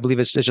them, right? I believe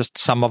it's just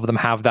some of them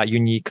have that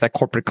unique, like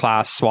corporate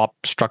class swap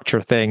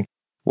structure thing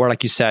where,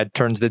 like you said,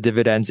 turns the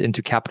dividends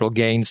into capital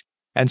gains.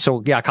 And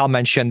so, yeah, Kyle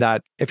mentioned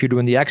that if you're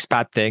doing the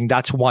expat thing,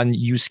 that's one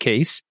use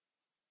case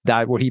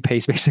where he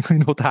pays basically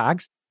no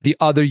tax. The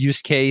other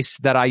use case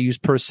that I use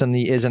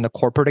personally is in the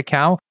corporate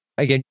account.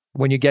 Again,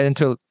 when you get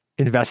into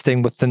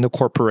investing within the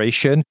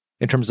corporation,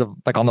 in terms of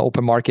like on the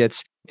open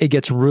markets, it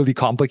gets really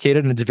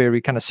complicated and it's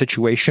very kind of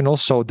situational.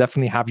 So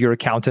definitely have your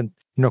accountant,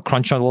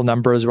 crunch on little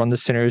numbers, run the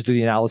scenarios, do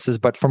the analysis.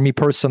 But for me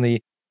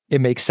personally,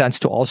 it makes sense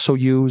to also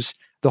use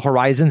the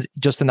Horizons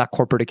just in that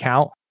corporate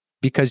account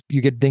because you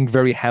get dinged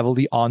very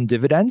heavily on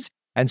dividends.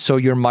 And so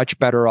you're much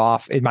better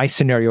off, in my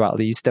scenario at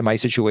least, in my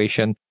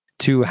situation,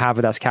 to have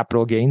it as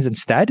capital gains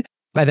instead.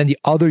 And then the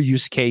other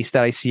use case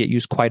that I see it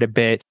used quite a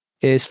bit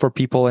is for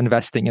people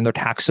investing in their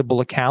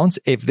taxable accounts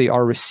if they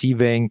are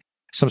receiving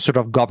some sort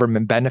of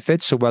government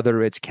benefit. So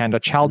whether it's Canada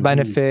Child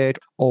Benefit,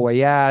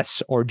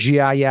 OAS, or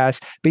GIS,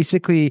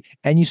 basically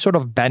any sort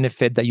of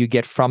benefit that you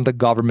get from the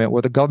government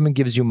where the government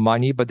gives you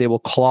money, but they will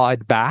claw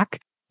it back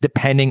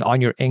depending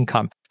on your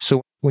income.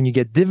 So when you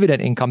get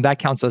dividend income, that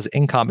counts as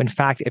income. In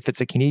fact, if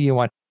it's a Canadian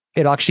one,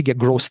 it'll actually get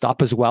grossed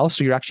up as well.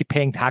 So you're actually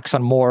paying tax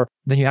on more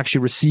than you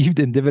actually received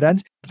in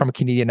dividends from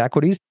Canadian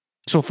equities.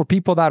 So for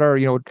people that are,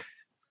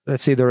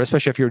 let's say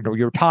especially if you're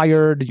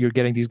retired, you're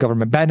getting these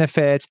government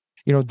benefits,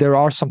 there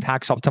are some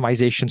tax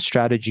optimization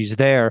strategies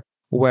there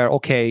where,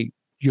 okay,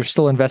 you're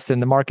still invested in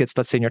the markets,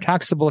 let's say in your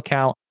taxable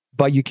account,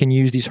 but you can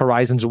use these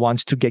Horizons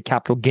ones to get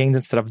capital gains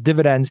instead of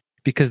dividends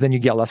because then you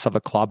get less of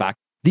a clawback.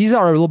 These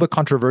are a little bit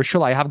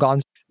controversial. I have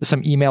gotten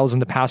some emails in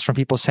the past from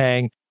people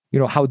saying,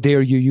 how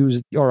dare you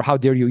use, or how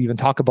dare you even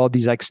talk about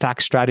these like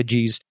tax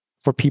strategies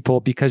for people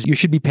because you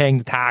should be paying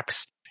the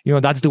tax.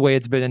 That's the way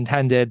it's been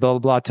intended, blah, blah,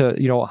 blah,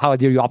 to, how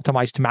dare you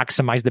optimize to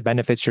maximize the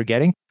benefits you're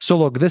getting. So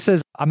look,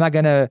 I'm not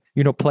going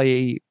to,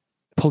 play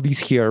police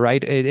here,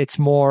 right? It's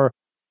more,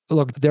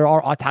 look, there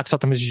are tax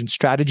optimization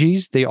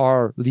strategies. They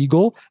are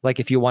legal. Like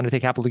if you want to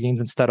take capital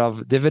gains instead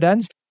of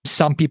dividends,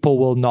 some people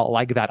will not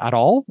like that at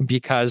all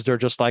because they're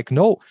just like,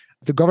 no,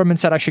 the government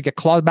said I should get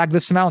clawed back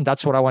this amount.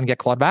 That's what I want to get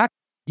clawed back,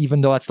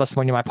 even though that's less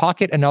money in my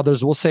pocket. And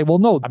others will say, well,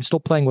 no, I'm still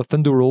playing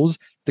within the rules.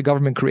 The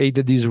government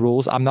created these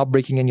rules. I'm not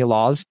breaking any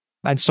laws.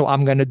 And so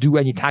I'm going to do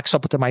any tax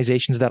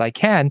optimizations that I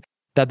can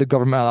that the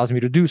government allows me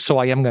to do. So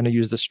I am going to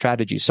use this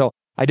strategy. So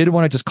I did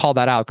want to just call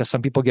that out because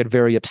some people get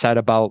very upset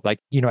about like,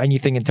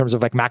 anything in terms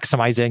of like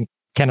maximizing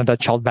Canada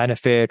Child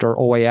Benefit or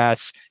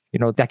OAS,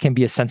 that can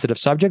be a sensitive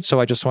subject. So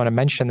I just want to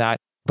mention that.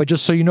 But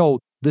just so you know,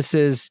 this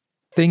is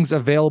things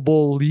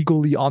available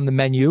legally on the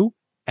menu.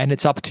 And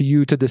it's up to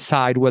you to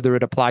decide whether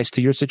it applies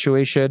to your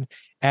situation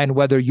and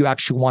whether you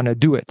actually want to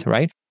do it,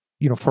 right?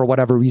 For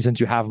whatever reasons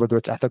you have, whether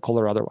it's ethical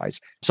or otherwise.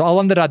 So I'll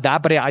end it at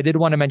that. But I did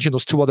want to mention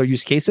those two other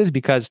use cases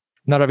because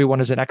not everyone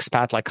is an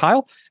expat like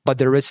Kyle, but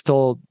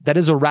that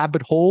is a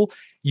rabbit hole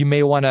you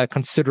may want to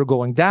consider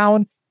going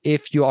down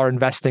if you are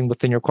investing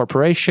within your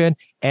corporation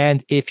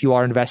and if you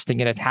are investing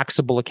in a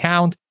taxable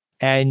account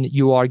and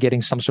you are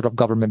getting some sort of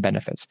government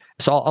benefits.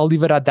 So I'll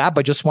leave it at that,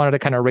 but just wanted to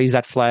kind of raise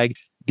that flag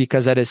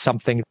because that is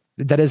something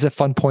that is a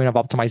fun point of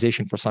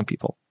optimization for some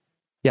people.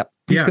 Yeah.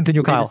 Please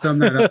continue, Kyle. To sum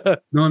that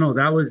up. No,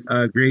 that was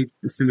a great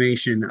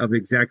summation of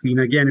exactly. And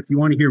again, if you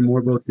want to hear more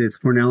about this,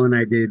 Cornell and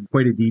I did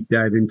quite a deep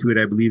dive into it.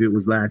 I believe it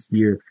was last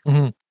year.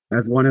 Mm-hmm.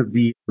 As one of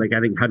the, I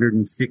think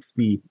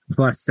 160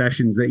 plus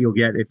sessions that you'll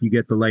get if you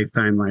get the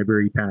lifetime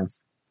library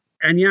pass.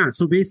 And yeah,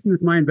 so basically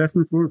with my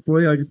investment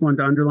portfolio, I just wanted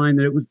to underline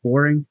that it was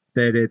boring,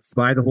 that it's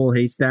buy the whole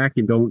haystack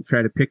and don't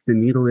try to pick the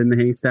needle in the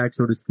haystack,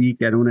 so to speak.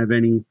 I don't have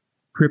any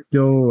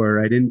crypto, or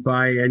I didn't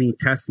buy any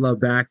Tesla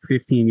back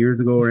 15 years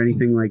ago or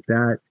anything like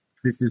that.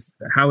 This is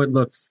how it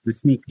looks, the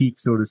sneak peek,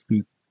 so to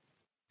speak.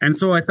 And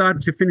so I thought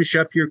to finish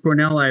up here,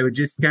 Cornell, I would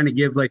just kind of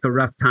give like a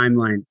rough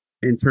timeline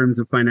in terms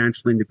of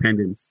financial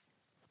independence.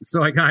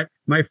 So I got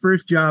my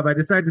first job. I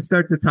decided to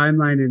start the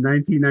timeline in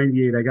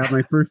 1998. I got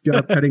my first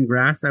job cutting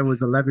grass. I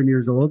was 11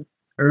 years old,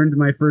 earned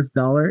my first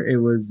 $1. It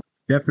was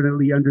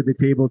definitely under the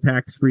table,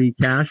 tax-free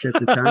cash at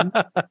the time.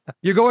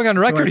 You're going on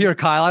record here,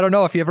 Kyle. I don't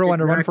know if you ever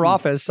want to run for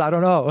office. I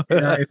don't know.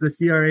 If the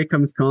CRA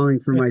comes calling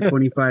for my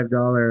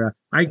 $25,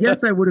 I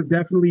guess I would have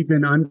definitely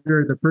been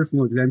under the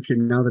personal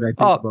exemption now that I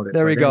think about it.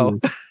 There we go.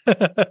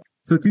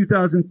 So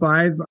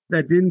 2005,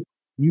 that didn't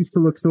used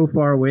to look so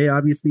far away.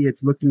 Obviously,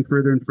 it's looking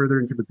further and further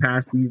into the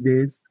past these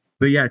days.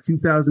 But yeah,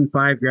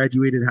 2005,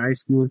 graduated high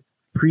school.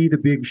 Pre The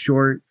Big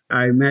Short,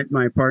 I met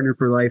my partner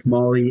for life,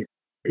 Molly,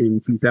 in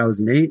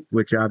 2008,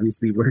 which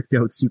obviously worked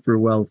out super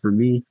well for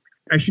me.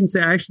 I shouldn't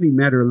say I actually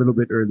met her a little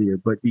bit earlier,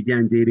 but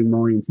began dating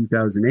Molly in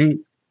 2008,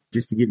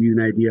 just to give you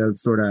an idea of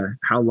sort of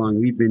how long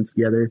we've been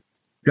together.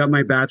 Got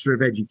my Bachelor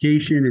of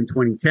Education in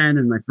 2010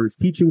 and my first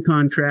teaching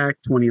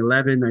contract.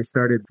 2011, I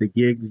started the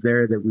gigs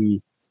there that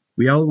we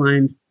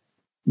outlined.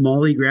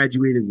 Molly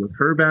graduated with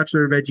her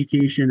Bachelor of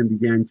Education and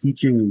began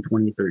teaching in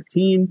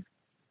 2013.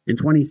 In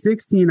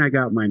 2016, I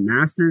got my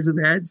Master's of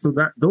Ed. So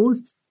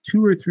those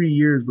 2 or 3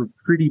 years were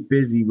pretty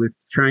busy with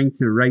trying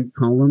to write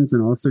columns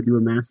and also do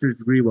a master's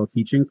degree while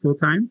teaching full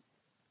time.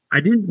 I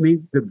didn't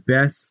make the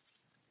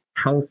best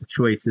health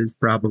choices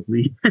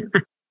probably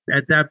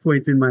at that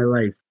point in my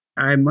life.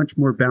 I'm much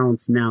more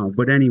balanced now.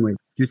 But anyway,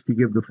 just to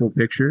give the full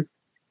picture.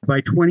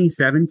 By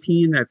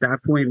 2017, at that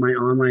point, my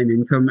online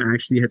income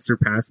actually had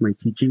surpassed my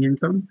teaching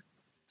income.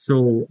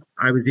 So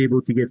I was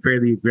able to get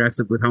fairly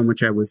aggressive with how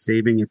much I was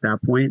saving at that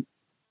point.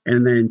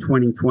 And then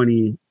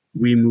 2020,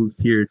 we moved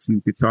here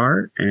to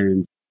Qatar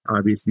and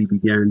obviously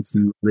began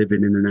to live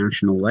an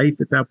international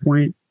life at that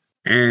point.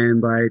 And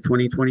by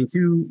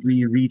 2022,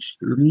 we reached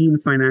lean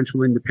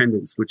financial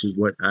independence, which is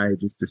what I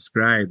just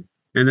described.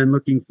 And then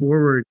looking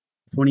forward,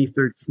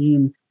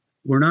 2013,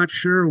 we're not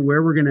sure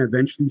where we're going to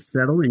eventually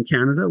settle in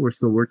Canada. We're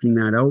still working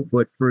that out.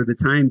 But for the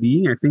time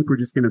being, I think we're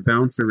just going to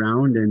bounce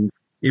around and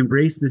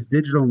embrace this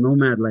digital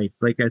nomad life.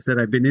 Like I said,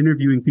 I've been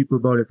interviewing people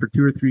about it for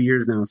 2 or 3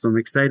 years now. So I'm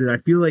excited. I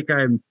feel like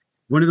I'm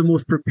one of the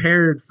most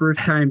prepared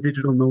first-time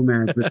digital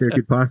nomads that there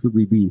could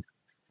possibly be.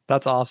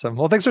 That's awesome.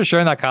 Well, thanks for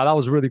sharing that, Kyle. That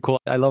was really cool.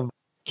 I love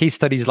case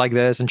studies like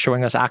this and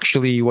showing us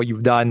actually what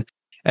you've done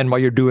and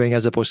what you're doing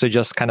as opposed to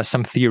just kind of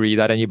some theory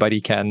that anybody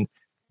can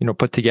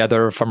put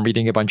together from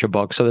reading a bunch of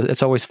books. So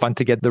it's always fun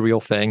to get the real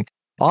thing.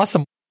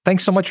 Awesome.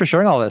 Thanks so much for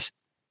sharing all this.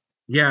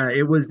 Yeah,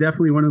 it was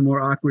definitely one of the more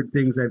awkward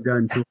things I've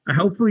done. So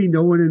hopefully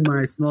no one in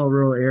my small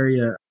rural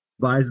area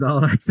buys the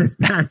All Access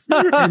Pass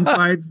and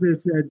finds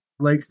this and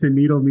likes to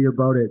needle me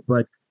about it.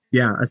 But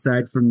yeah,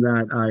 aside from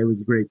that, it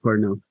was great,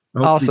 Cornell.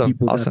 Hopefully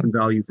people got some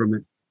value from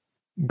it.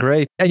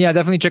 Great. And yeah,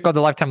 definitely check out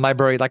the Lifetime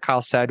Library. Like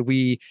Kyle said,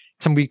 we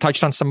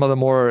touched on some of the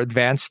more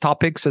advanced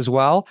topics as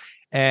well.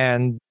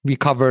 And we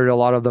covered a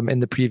lot of them in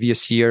the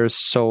previous years.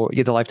 So you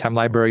get the Lifetime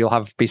Library, you'll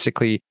have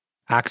basically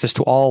access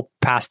to all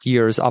past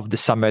years of the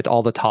summit,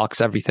 all the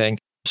talks, everything.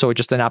 So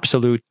just an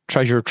absolute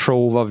treasure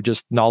trove of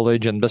just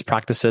knowledge and best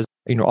practices,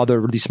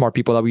 other really smart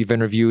people that we've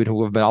interviewed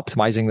who have been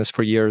optimizing this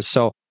for years.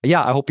 So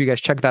yeah, I hope you guys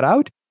check that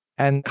out.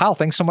 And Kyle,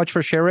 thanks so much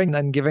for sharing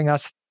and giving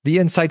us the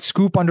inside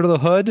scoop under the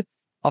hood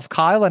of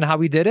Kyle and how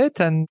we did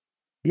it. And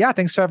yeah,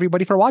 thanks to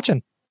everybody for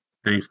watching.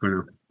 Thanks,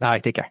 Cornell. All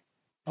right, take care.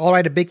 All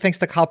right, a big thanks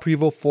to Kyle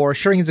Prevost for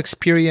sharing his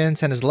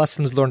experience and his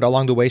lessons learned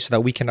along the way so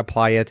that we can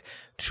apply it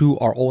to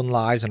our own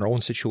lives and our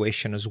own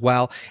situation as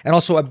well. And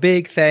also a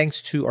big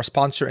thanks to our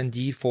sponsor,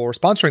 Indeed, for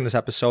sponsoring this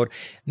episode.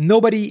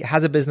 Nobody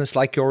has a business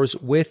like yours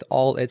with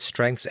all its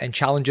strengths and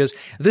challenges.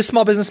 This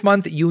Small Business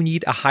Month, you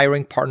need a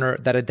hiring partner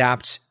that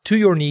adapts to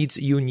your needs.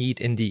 You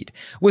need Indeed.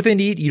 With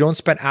Indeed, you don't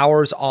spend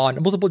hours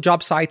on multiple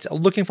job sites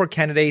looking for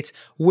candidates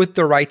with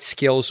the right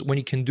skills when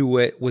you can do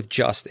it with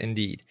just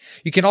Indeed.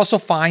 You can also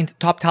find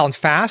top talent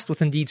fast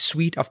with Indeed's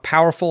suite of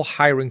powerful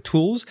hiring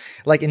tools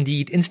like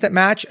Indeed Instant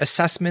Match,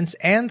 assessments,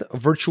 and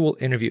virtual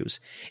interviews.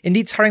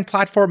 Indeed's hiring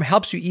platform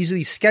helps you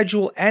easily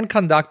schedule and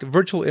conduct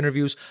virtual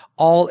interviews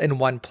all in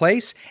one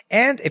place.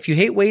 And if you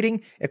hate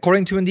waiting,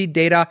 according to Indeed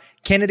data,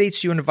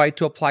 candidates you invite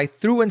to apply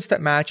through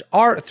Instant Match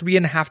are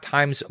 3.5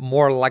 times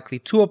more likely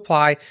to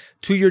apply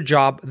to your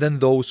job than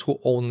those who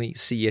only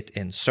see it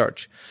in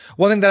search.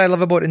 One thing that I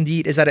love about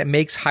Indeed is that it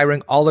makes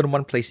hiring all in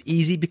one place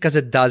easy because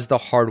it does the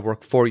hard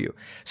work for you.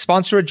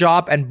 Sponsor a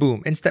job and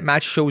boom, Instant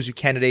Match shows you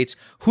candidates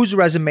whose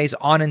resumes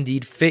on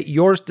Indeed fit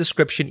your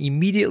description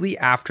immediately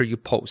after you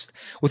post.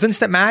 With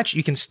Instant Match,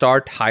 you can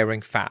start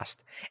hiring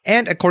fast.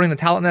 And according to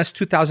Talent Nest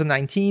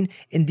 2019,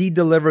 Indeed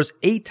delivers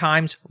 8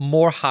 times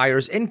more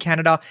hires in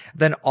Canada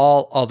than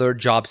all other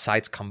job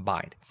sites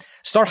combined.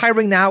 Start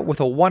hiring now with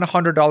a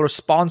 $100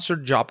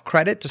 sponsored job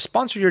credit to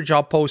sponsor your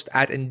job post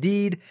at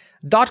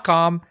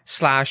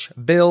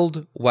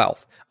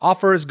Indeed.com/buildwealth.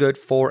 Offer is good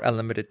for a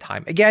limited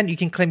time. Again, you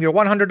can claim your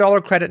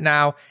 $100 credit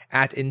now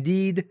at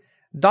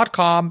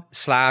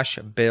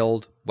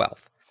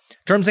Indeed.com/buildwealth.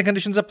 Terms and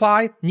conditions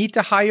apply. Need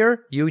to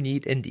hire? You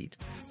need Indeed.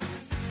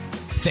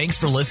 Thanks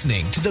for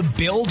listening to the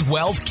Build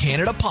Wealth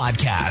Canada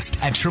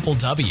podcast at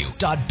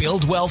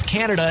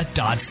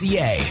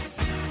www.buildwealthcanada.ca.